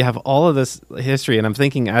you have all of this history, and I'm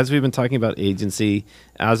thinking as we've been talking about agency,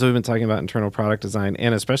 as we've been talking about internal product design,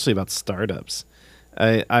 and especially about startups,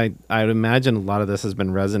 I'd imagine a lot of this has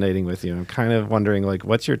been resonating with you. I'm kind of wondering, like,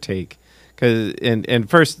 what's your take? Because and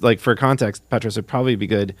first, like, for context, Petros, it'd probably be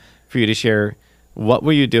good for you to share what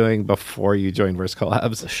were you doing before you joined Vertical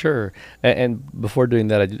Labs. Sure. And before doing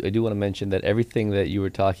that, I do want to mention that everything that you were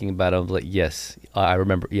talking about, I was like, yes, I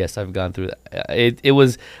remember. Yes, I've gone through that. It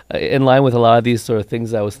was in line with a lot of these sort of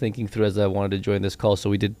things I was thinking through as I wanted to join this call. So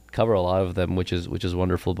we did cover a lot of them, which is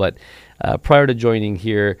wonderful. But prior to joining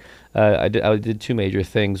here, I did two major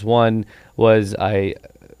things. One was I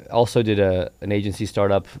also did an agency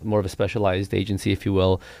startup, more of a specialized agency, if you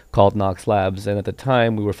will, called Knox Labs. And at the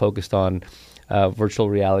time, we were focused on virtual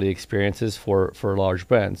reality experiences for large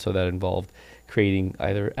brands. So that involved creating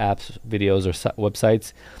either apps, videos, or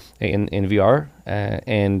websites in VR,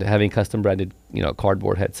 and having custom branded,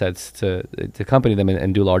 cardboard headsets to accompany them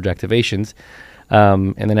and do large activations.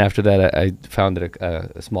 And then after that, I founded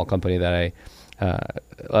a small company that I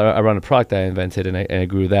run a product that I invented, and I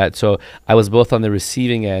grew that. So I was both on the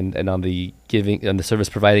receiving end and on the service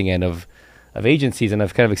providing end of agencies, and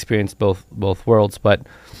I've kind of experienced both worlds. But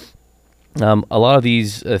a lot of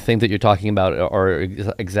these things that you're talking about are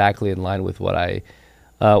exactly in line with what I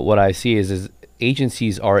see is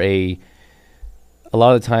agencies are a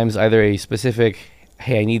lot of the times either a specific,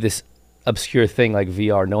 hey, I need this obscure thing like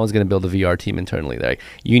VR. No one's going to build a VR team internally. Like,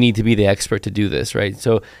 you need to be the expert to do this, right?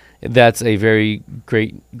 So that's a very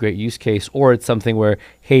great use case. Or it's something where,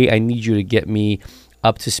 hey, I need you to get me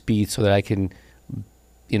up to speed so that I can,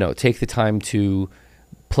 take the time to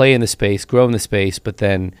play in the space, grow in the space, but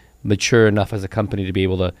then mature enough as a company to be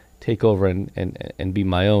able to take over and be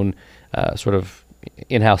my own sort of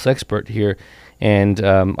in-house expert here. And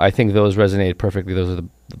I think those resonate perfectly. Those are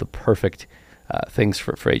the perfect things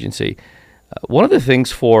for agency. One of the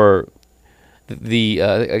things for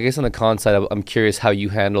I guess on the con side, I'm curious how you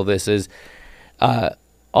handle this is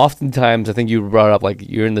oftentimes I think you brought up, like,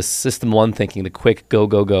 you're in the system one thinking, the quick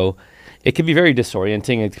go. It can be very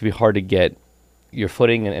disorienting. It can be hard to get your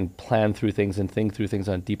footing and plan through things and think through things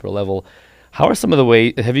on a deeper level. How are some of the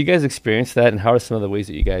ways, have you guys experienced that, and how are some of the ways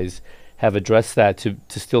that you guys have addressed that to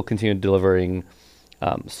still continue delivering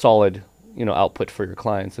solid output for your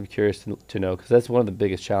clients? I'm curious to know, because that's one of the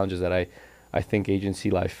biggest challenges that I think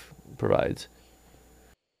agency life provides.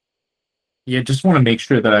 Yeah, just want to make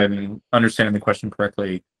sure that I'm understanding the question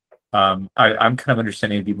correctly. I'm kind of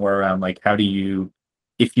understanding it be more around, like, how do you,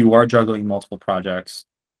 if you are juggling multiple projects,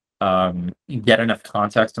 get enough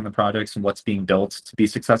context on the projects and what's being built to be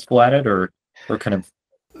successful at it, or kind of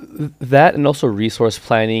that, and also resource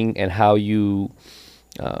planning and how you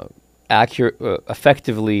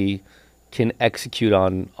effectively can execute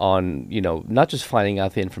on not just finding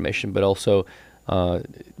out the information, but also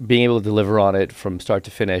being able to deliver on it from start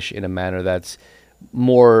to finish in a manner that's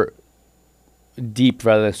more deep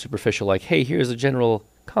rather than superficial. Like, hey, here's a general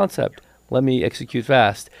concept, let me execute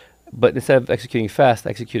fast. But instead of executing fast,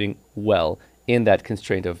 executing well in that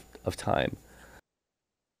constraint of time.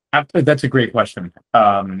 That's a great question.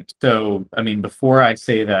 So, I mean, before I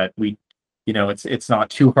say that it's not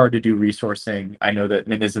too hard to do resourcing. I know that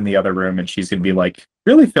Min is in the other room, and she's gonna be like,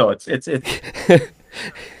 "Really, Phil? It's."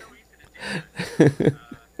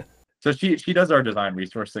 So she does our design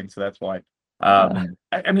resourcing, so that's why.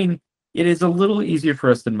 I mean, it is a little easier for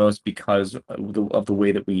us than most because of the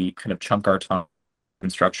way that we kind of chunk our time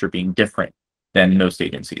and structure being different than most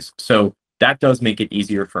agencies. So that does make it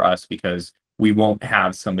easier for us because we won't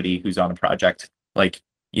have somebody who's on a project like,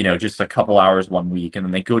 just a couple hours one week and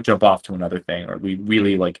then they go jump off to another thing, or we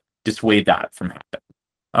really like dissuade that from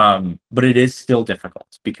happening. But it is still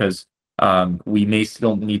difficult because we may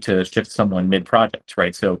still need to shift someone mid-project,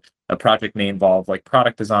 right? So a project may involve like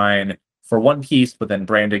product design for one piece, but then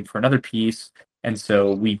branding for another piece. And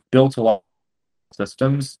so we built a lot of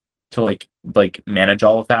systems to like manage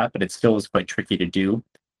all of that, but it still is quite tricky to do.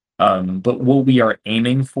 But what we are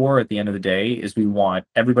aiming for at the end of the day is we want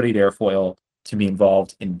everybody at Airfoil to be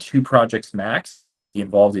involved in 2 projects max, be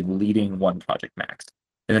involved in leading 1 project max.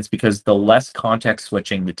 And it's because the less context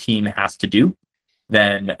switching the team has to do,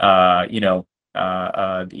 then the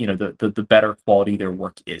better quality their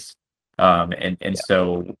work is.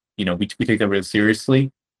 So we take that really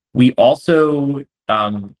seriously. We also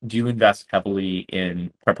do invest heavily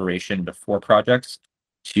in preparation before projects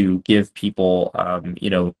to give people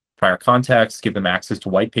prior context, give them access to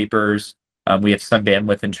white papers. We have some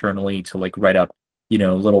bandwidth internally to like write up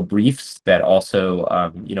little briefs that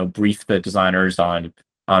also brief the designers on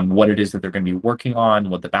what it is that they're going to be working on,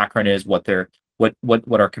 what the background is, what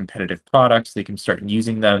are competitive products. They can start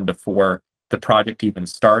using them before the project even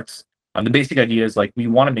starts. The basic idea is like we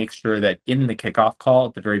want to make sure that in the kickoff call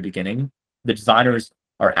at the very beginning, the designers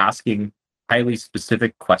are asking highly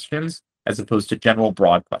specific questions as opposed to general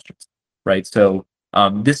broad questions, right? So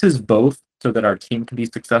this is both so that our team can be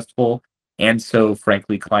successful and so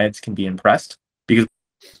frankly clients can be impressed because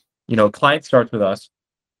a client starts with us,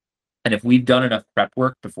 and if we've done enough prep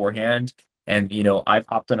work beforehand, and I've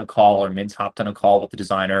hopped on a call or Mint's hopped on a call with the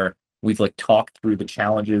designer, we've like talked through the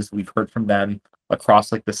challenges, we've heard from them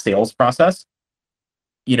across like the sales process.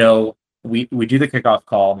 We do the kickoff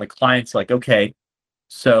call, and the client's like, okay,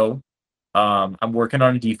 so I'm working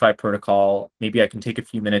on a DeFi protocol. Maybe I can take a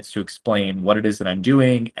few minutes to explain what it is that I'm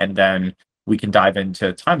doing, and then we can dive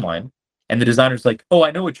into timeline. And the designer's like, oh,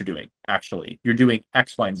 I know what you're doing. Actually, you're doing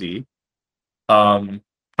X, Y, and Z. How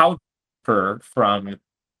differ from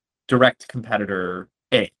direct competitor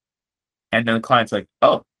A? And then the client's like,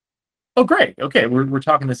 oh, great. Okay, we're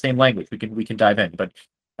talking the same language. We can dive in. But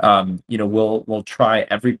we'll try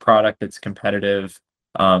every product that's competitive.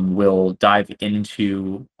 We'll dive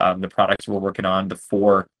into the products we're working on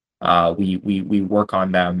before we work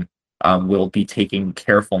on them. We'll be taking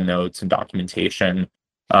careful notes and documentation.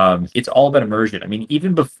 It's all about immersion. I mean,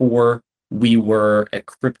 even before we were a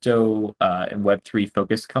crypto and Web3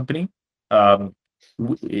 focused company, in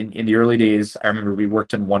the early days, I remember we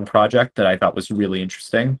worked on one project that I thought was really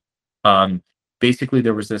interesting. Um, Basically,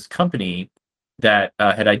 there was this company that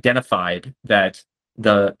had identified that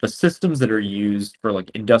the systems that are used for like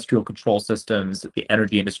industrial control systems, the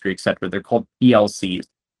energy industry, etc., they're called PLCs,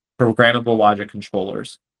 programmable logic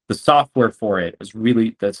controllers. The software for it is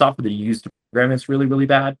really the software they use to program is really, really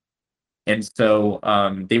bad. And so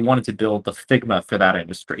they wanted to build the Figma for that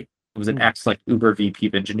industry. It was an ex like Uber VP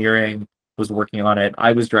of engineering was working on it.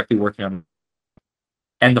 I was directly working on it.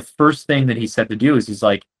 And the first thing that he said to do is he's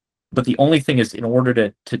like, but the only thing is in order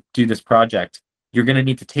to do this project, you're going to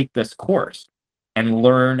need to take this course and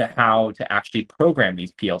learn how to actually program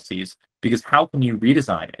these PLCs, because how can you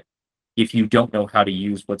redesign it if you don't know how to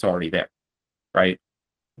use what's already there, right?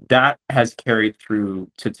 That has carried through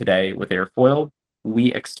to today with Airfoil.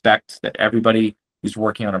 We expect that everybody who's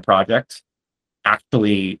working on a project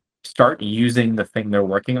actually start using the thing they're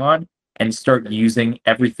working on and start using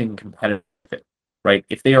everything competitive, right?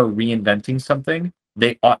 If they are reinventing something,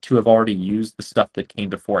 they ought to have already used the stuff that came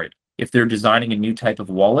before it. If they're designing a new type of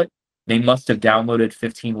wallet, they must have downloaded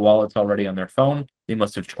 15 wallets already on their phone. They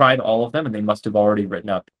must have tried all of them, and they must have already written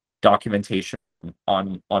up documentation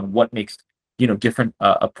on what makes different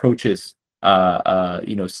approaches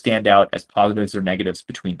stand out as positives or negatives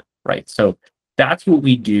between them, right? So that's what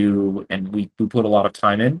we do, and we put a lot of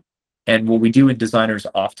time in. And what we do in designers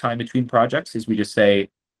off time between projects is we just say,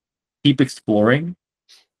 keep exploring,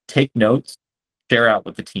 take notes, share out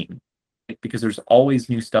with the team, because there's always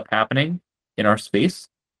new stuff happening in our space,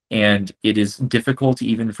 and it is difficult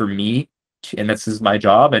even for me and this is my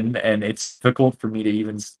job, and it's difficult for me to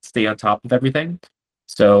even stay on top of everything.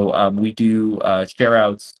 So we do share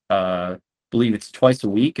outs, believe it's twice a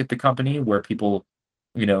week at the company, where people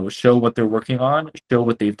show what they're working on, show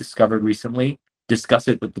what they've discovered recently, discuss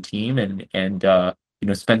it with the team, and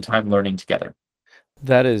spend time learning together.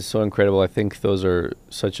 That is so incredible. I think those are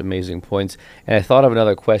such amazing points. And I thought of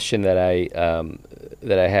another question that I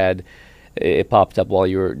had. It popped up while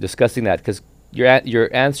you were discussing that, because your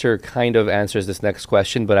answer kind of answers this next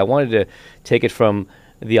question, but I wanted to take it from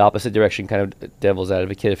the opposite direction, kind of devil's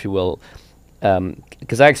advocate, if you will,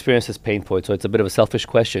 because I experienced this pain point. So it's a bit of a selfish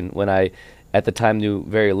question. When I, at the time, knew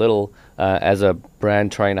very little as a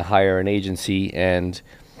brand trying to hire an agency and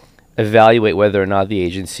evaluate whether or not the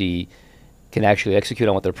agency can actually execute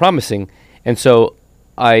on what they're promising. And so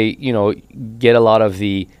I, get a lot of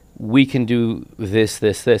the, we can do this,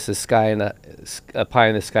 the sky and a pie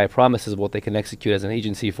in the sky promises what they can execute as an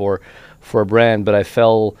agency for a brand. But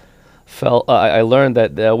I learned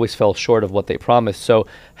that they always fell short of what they promised. So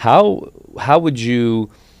how would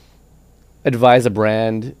you advise a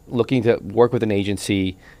brand looking to work with an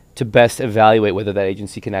agency to best evaluate whether that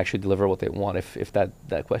agency can actually deliver what they want, if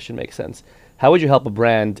that question makes sense? How would you help a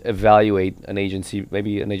brand evaluate an agency,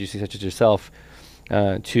 maybe an agency such as yourself,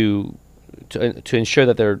 to ensure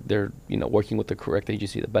that they're working with the correct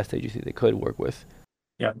agency, the best agency they could work with?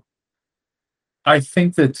 Yeah, I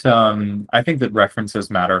think that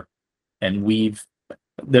references matter, and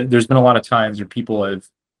there's been a lot of times where people have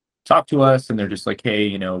talked to us and they're just like,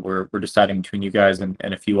 hey, we're deciding between you guys and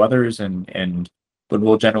a few others, and what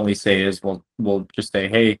we'll generally say is we'll just say,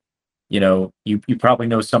 hey, you probably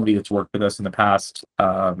know somebody that's worked with us in the past.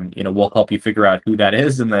 We'll help you figure out who that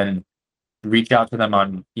is, and then reach out to them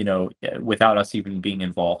on, without us even being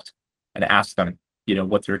involved, and ask them,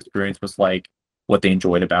 what their experience was like, what they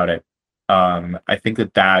enjoyed about it. I think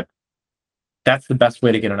that's the best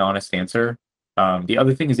way to get an honest answer. The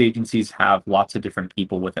other thing is agencies have lots of different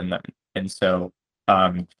people within them. And so,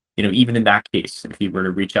 even in that case, if you were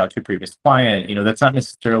to reach out to a previous client, that's not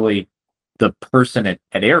necessarily the person at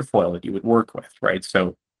Airfoil that you would work with, right?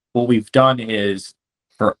 So what we've done is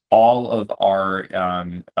for all of our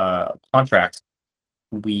contracts,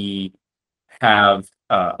 we have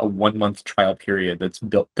a 1 month trial period that's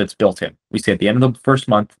built in. We say at the end of the first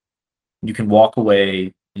month, you can walk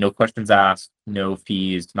away, no questions asked, no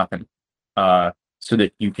fees, nothing, so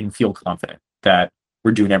that you can feel confident that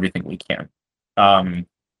we're doing everything we can.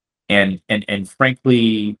 And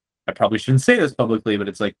frankly, I probably shouldn't say this publicly, but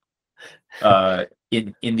it's like,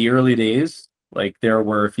 in the early days, like there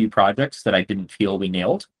were a few projects that I didn't feel we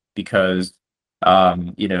nailed because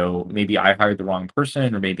maybe I hired the wrong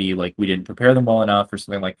person, or maybe like we didn't prepare them well enough or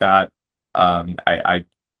something like that. I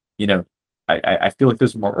you know I feel like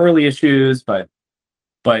there's more early issues, but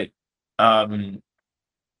um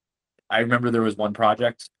I remember there was one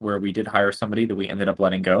project where we did hire somebody that we ended up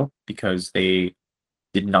letting go because they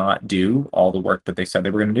did not do all the work that they said they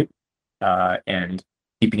were going to do, and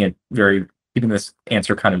keeping this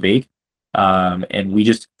answer kind of vague. And we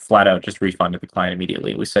just flat out just refunded the client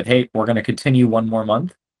immediately. We said, hey, we're going to continue 1 more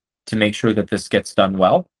month to make sure that this gets done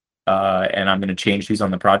well, and I'm going to change these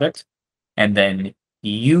on the project, and then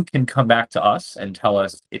you can come back to us and tell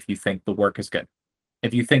us if you think the work is good,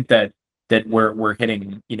 if you think that we're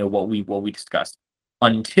hitting what we discussed.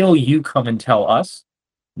 Until you come and tell us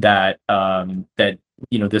that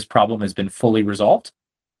this problem has been fully resolved,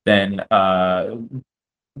 then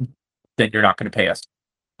you're not going to pay us,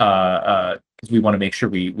 because we want to make sure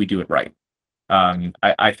we do it right.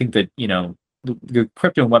 I think that the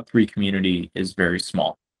crypto and Web3 community is very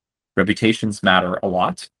small. Reputations matter a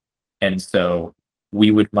lot, and so we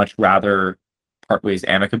would much rather part ways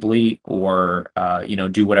amicably, or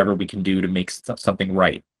do whatever we can do to make something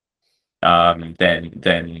right,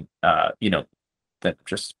 than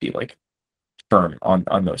just be like firm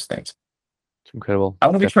on those things. It's incredible. I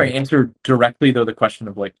want to make sure I answer directly though the question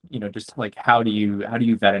of like, just like how do you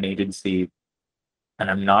vet an agency? And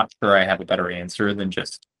I'm not sure I have a better answer than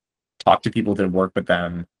just talk to people that work with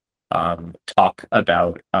them, talk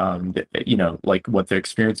about like what their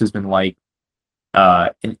experience has been like.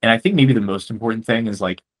 And I think maybe the most important thing is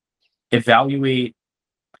like evaluate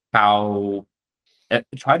how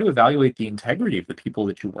try to evaluate the integrity of the people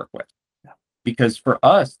that you work with. Because for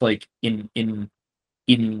us, like in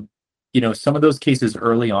some of those cases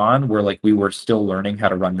early on where like we were still learning how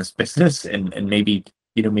to run this business, and maybe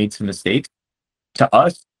made some mistakes, to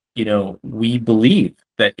us, we believe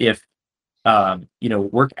that if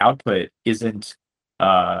work output isn't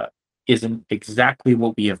exactly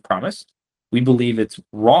what we have promised, we believe it's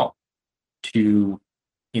wrong to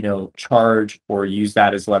charge or use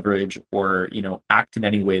that as leverage, or act in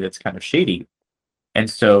any way that's kind of shady. And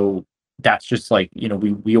so that's just like,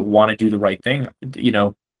 we want to do the right thing.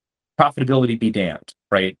 Profitability be damned,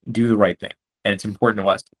 right? Do the right thing. And it's important to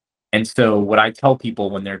us. And so what I tell people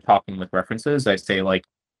when they're talking with references, I say, like,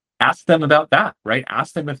 ask them about that, right?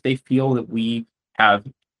 Ask them if they feel that we have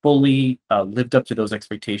fully lived up to those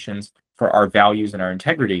expectations for our values and our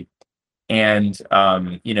integrity. And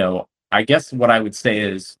I guess what I would say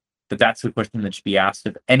is that that's the question that should be asked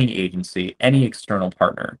of any agency, any external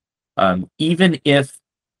partner. Even if,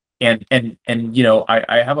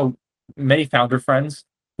 I have many founder friends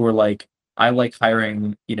who are like, I like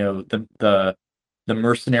hiring, the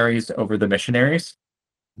mercenaries over the missionaries.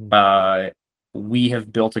 We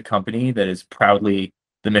have built a company that is proudly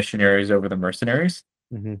the missionaries over the mercenaries.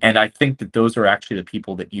 Mm-hmm. And I think that those are actually the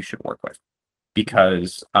people that you should work with,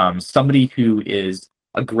 because somebody who is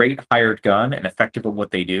a great hired gun and effective at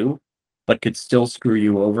what they do, but could still screw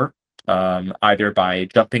you over, either by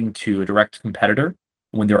jumping to a direct competitor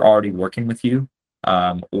when they're already working with you,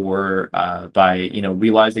 or by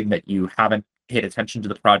realizing that you haven't paid attention to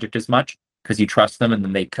the project as much because you trust them, and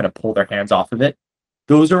then they kind of pull their hands off of it.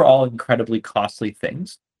 Those are all incredibly costly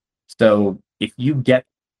things. So if you get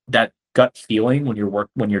that gut feeling when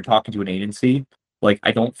you're talking to an agency, like,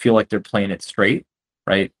 I don't feel like they're playing it straight,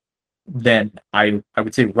 right? Then I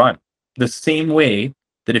would say run. The same way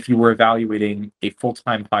that if you were evaluating a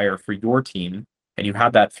full-time hire for your team and you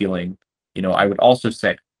had that feeling, I would also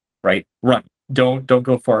say, right, run. Don't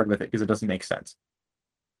go forward with it because it doesn't make sense.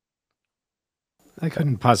 I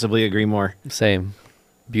couldn't possibly agree more. Same.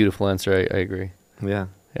 Beautiful answer. I agree. Yeah.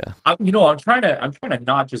 Yeah. I'm trying to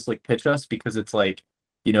not just like pitch us, because it's like,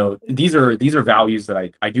 these are values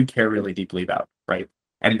that I do care really deeply about, right?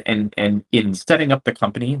 And in setting up the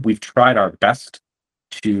company, we've tried our best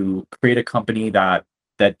to create a company that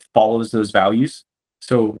follows those values.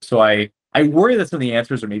 So I worry that some of the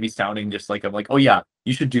answers are maybe sounding just like, I'm like, oh yeah,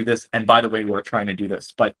 you should do this, and by the way, we're trying to do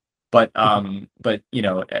this, but we're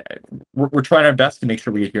trying our best to make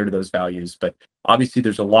sure we adhere to those values. But obviously,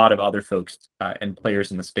 there's a lot of other folks and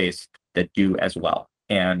players in the space that do as well.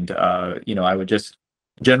 And I would just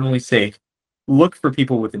generally say, look for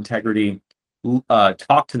people with integrity.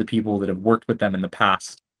 Talk to the people that have worked with them in the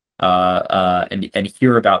past, and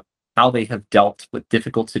hear about how they have dealt with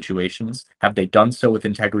difficult situations. Have they done so with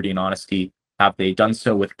integrity and honesty? Have they done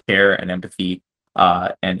so with care and empathy? And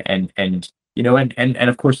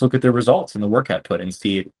of course, look at their results and the work output, and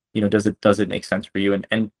see, does it make sense for you?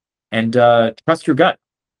 And trust your gut.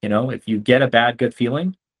 If you get a bad gut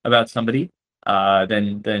feeling about somebody,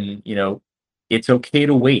 then it's okay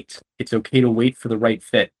to wait. It's okay to wait for the right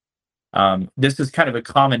fit. This is kind of a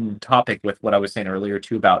common topic with what I was saying earlier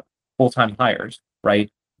too, about full-time hires, right?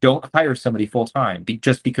 Don't hire somebody full-time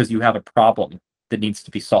just because you have a problem that needs to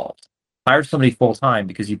be solved. Hire somebody full-time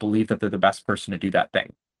because you believe that they're the best person to do that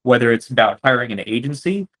thing. Whether it's about hiring an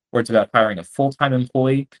agency, or it's about hiring a full-time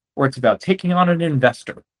employee, or it's about taking on an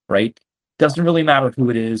investor, right? Doesn't really matter who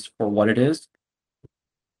it is or what it is.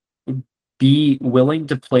 Be willing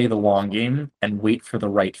to play the long game and wait for the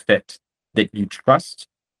right fit that you trust,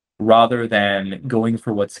 rather than going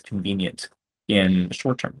for what's convenient in the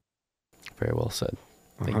short term. Very well said.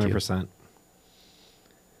 Thank 100%.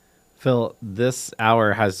 Phil, this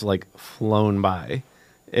hour has like flown by,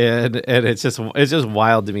 and it's just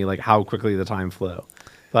wild to me like how quickly the time flew.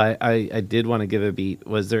 But I did want to give a beat.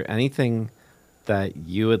 Was there anything that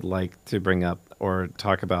you would like to bring up or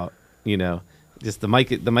talk about? Just the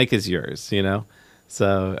mic is yours.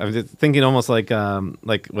 So I'm just thinking almost like the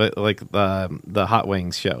Hot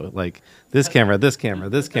Wings show, like this camera, this camera,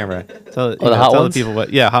 this camera. So the Hot tell Ones? the people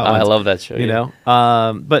what, yeah, Hot Ones. I love that show.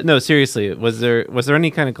 But no, seriously, was there any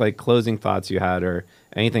kind of like closing thoughts you had, or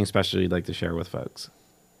anything special you'd like to share with folks?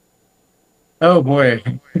 Oh boy,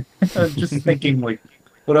 I'm just thinking like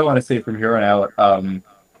what I want to say from here on out.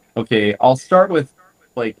 Okay, I'll start with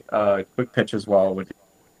like a quick pitch as well.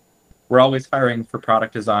 We're always hiring for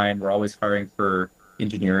product design. We're always hiring for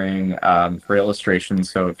engineering, for illustration.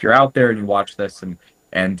 So if you're out there and you watch this,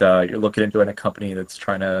 and you're looking into a company that's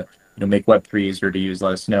trying to make Web3 easier to use,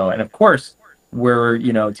 let us know. And of course, we're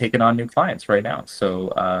taking on new clients right now.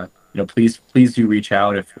 So please do reach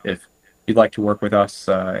out if you'd like to work with us,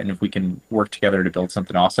 and if we can work together to build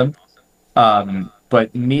something awesome.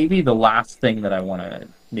 But maybe the last thing that I want to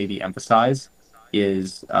maybe emphasize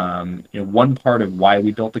is one part of why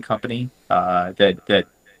we built the company, that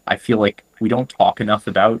I feel like we don't talk enough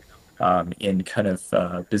about in kind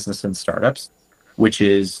of business and startups, which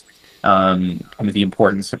is kind of the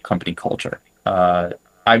importance of company culture.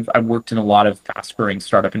 I've worked in a lot of fast-growing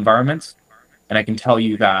startup environments, and I can tell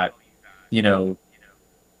you that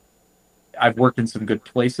I've worked in some good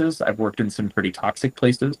places. I've worked in some pretty toxic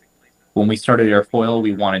places. When we started Airfoil,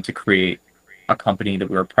 we wanted to create a company that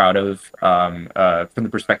we were proud of, from the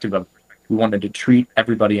perspective of, we wanted to treat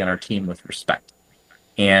everybody on our team with respect,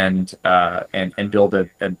 and build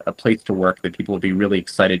a place to work that people would be really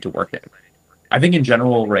excited to work in. I think in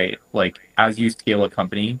general, right, like as you scale a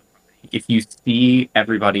company, if you see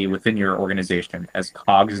everybody within your organization as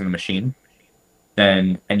cogs in the machine,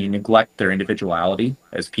 and you neglect their individuality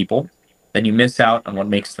as people, then you miss out on what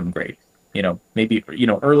makes them great. Maybe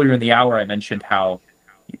earlier in the hour I mentioned how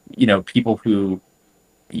people who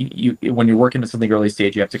you when you're working at something early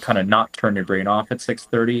stage, you have to kind of not turn your brain off at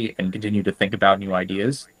 6:30 and continue to think about new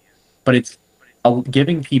ideas. But it's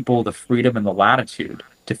giving people the freedom and the latitude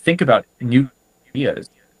to think about new ideas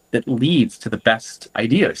that leads to the best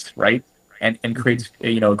ideas, right? And creates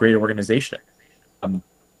a great organization.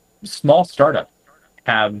 Small startups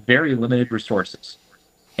have very limited resources,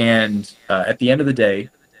 and at the end of the day,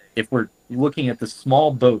 if we're looking at the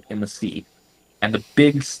small boat in the sea and the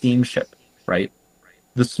big steamship, right?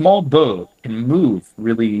 The small boat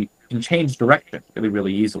can change direction really,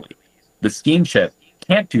 really easily. The steamship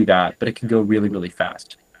can't do that, but it can go really, really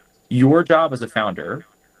fast. Your job as a founder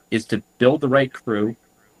is to build the right crew,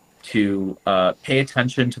 to pay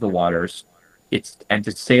attention to the waters, and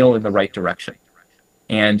to sail in the right direction.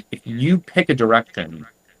 And if you pick a direction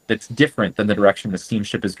that's different than the direction the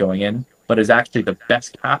steamship is going in, but is actually the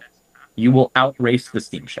best path, you will outrace the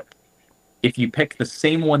steamship. If you pick the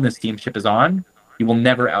same one the steamship is on, you will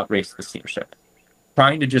never outrace the steamship.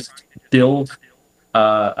 Trying to just build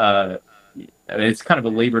a I mean, it's kind of a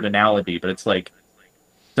labored analogy, but it's like,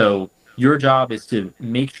 so your job is to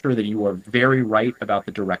make sure that you are very right about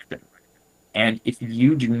the direction. And if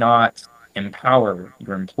you do not empower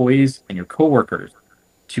your employees and your coworkers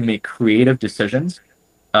to make creative decisions,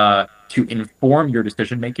 to inform your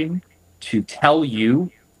decision making, to tell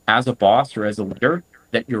you as a boss or as a leader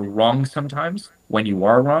that you're wrong sometimes when you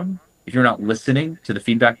are wrong, if you're not listening to the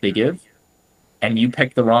feedback they give and you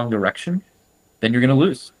pick the wrong direction, then you're going to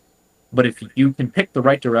lose. But if you can pick the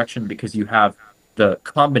right direction because you have the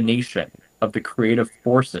combination of the creative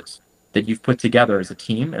forces that you've put together as a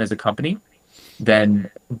team and as a company,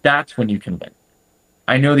 then that's when you can win.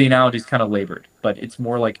 I know the analogy is kind of labored, but it's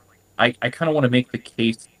more like I kind of want to make the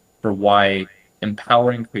case for why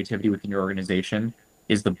empowering creativity within your organization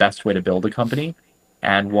is the best way to build a company,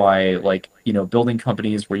 and why, like, building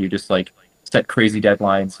companies where you just like set crazy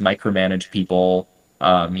deadlines, micromanage people,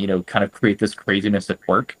 kind of create this craziness at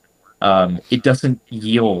work. It doesn't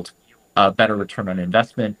yield a better return on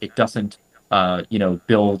investment. It doesn't,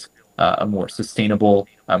 build a more sustainable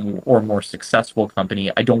or more successful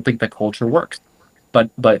company. I don't think the culture works. But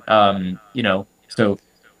so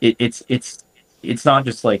it's not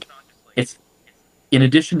just like, it's, in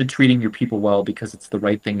addition to treating your people well because it's the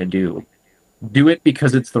right thing to do it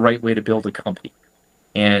because it's the right way to build a company.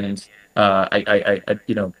 And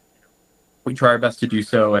we try our best to do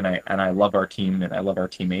so, and I love our team and I love our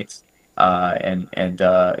teammates. I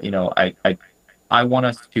want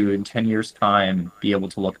us to, in 10 years time, be able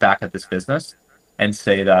to look back at this business and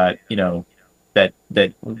say that,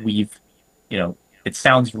 that we've, it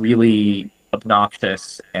sounds really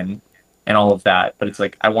obnoxious and all of that, but it's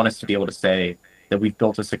like, I want us to be able to say that we've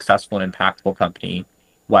built a successful and impactful company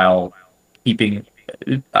while keeping,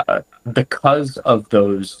 because of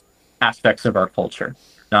those aspects of our culture,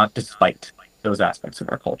 not despite those aspects of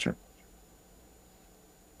our culture.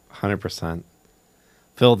 100%.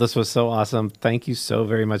 Phil, this was so awesome. Thank you so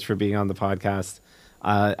very much for being on the podcast.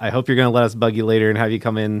 I hope you're going to let us bug you later and have you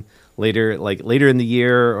come in later, like later in the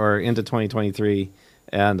year or into 2023.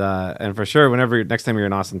 And for sure, whenever next time you're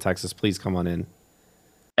in Austin, Texas, please come on in.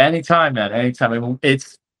 Anytime, man. Anytime.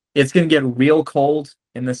 It's going to get real cold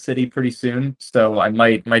in the city pretty soon, so I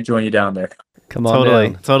might join you down there. Come on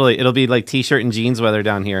down. Totally. It'll be like t-shirt and jeans weather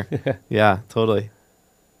down here. Yeah, totally.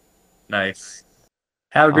 Nice.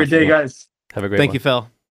 Have a great day, guys. Have a great one. Thank you, Phil.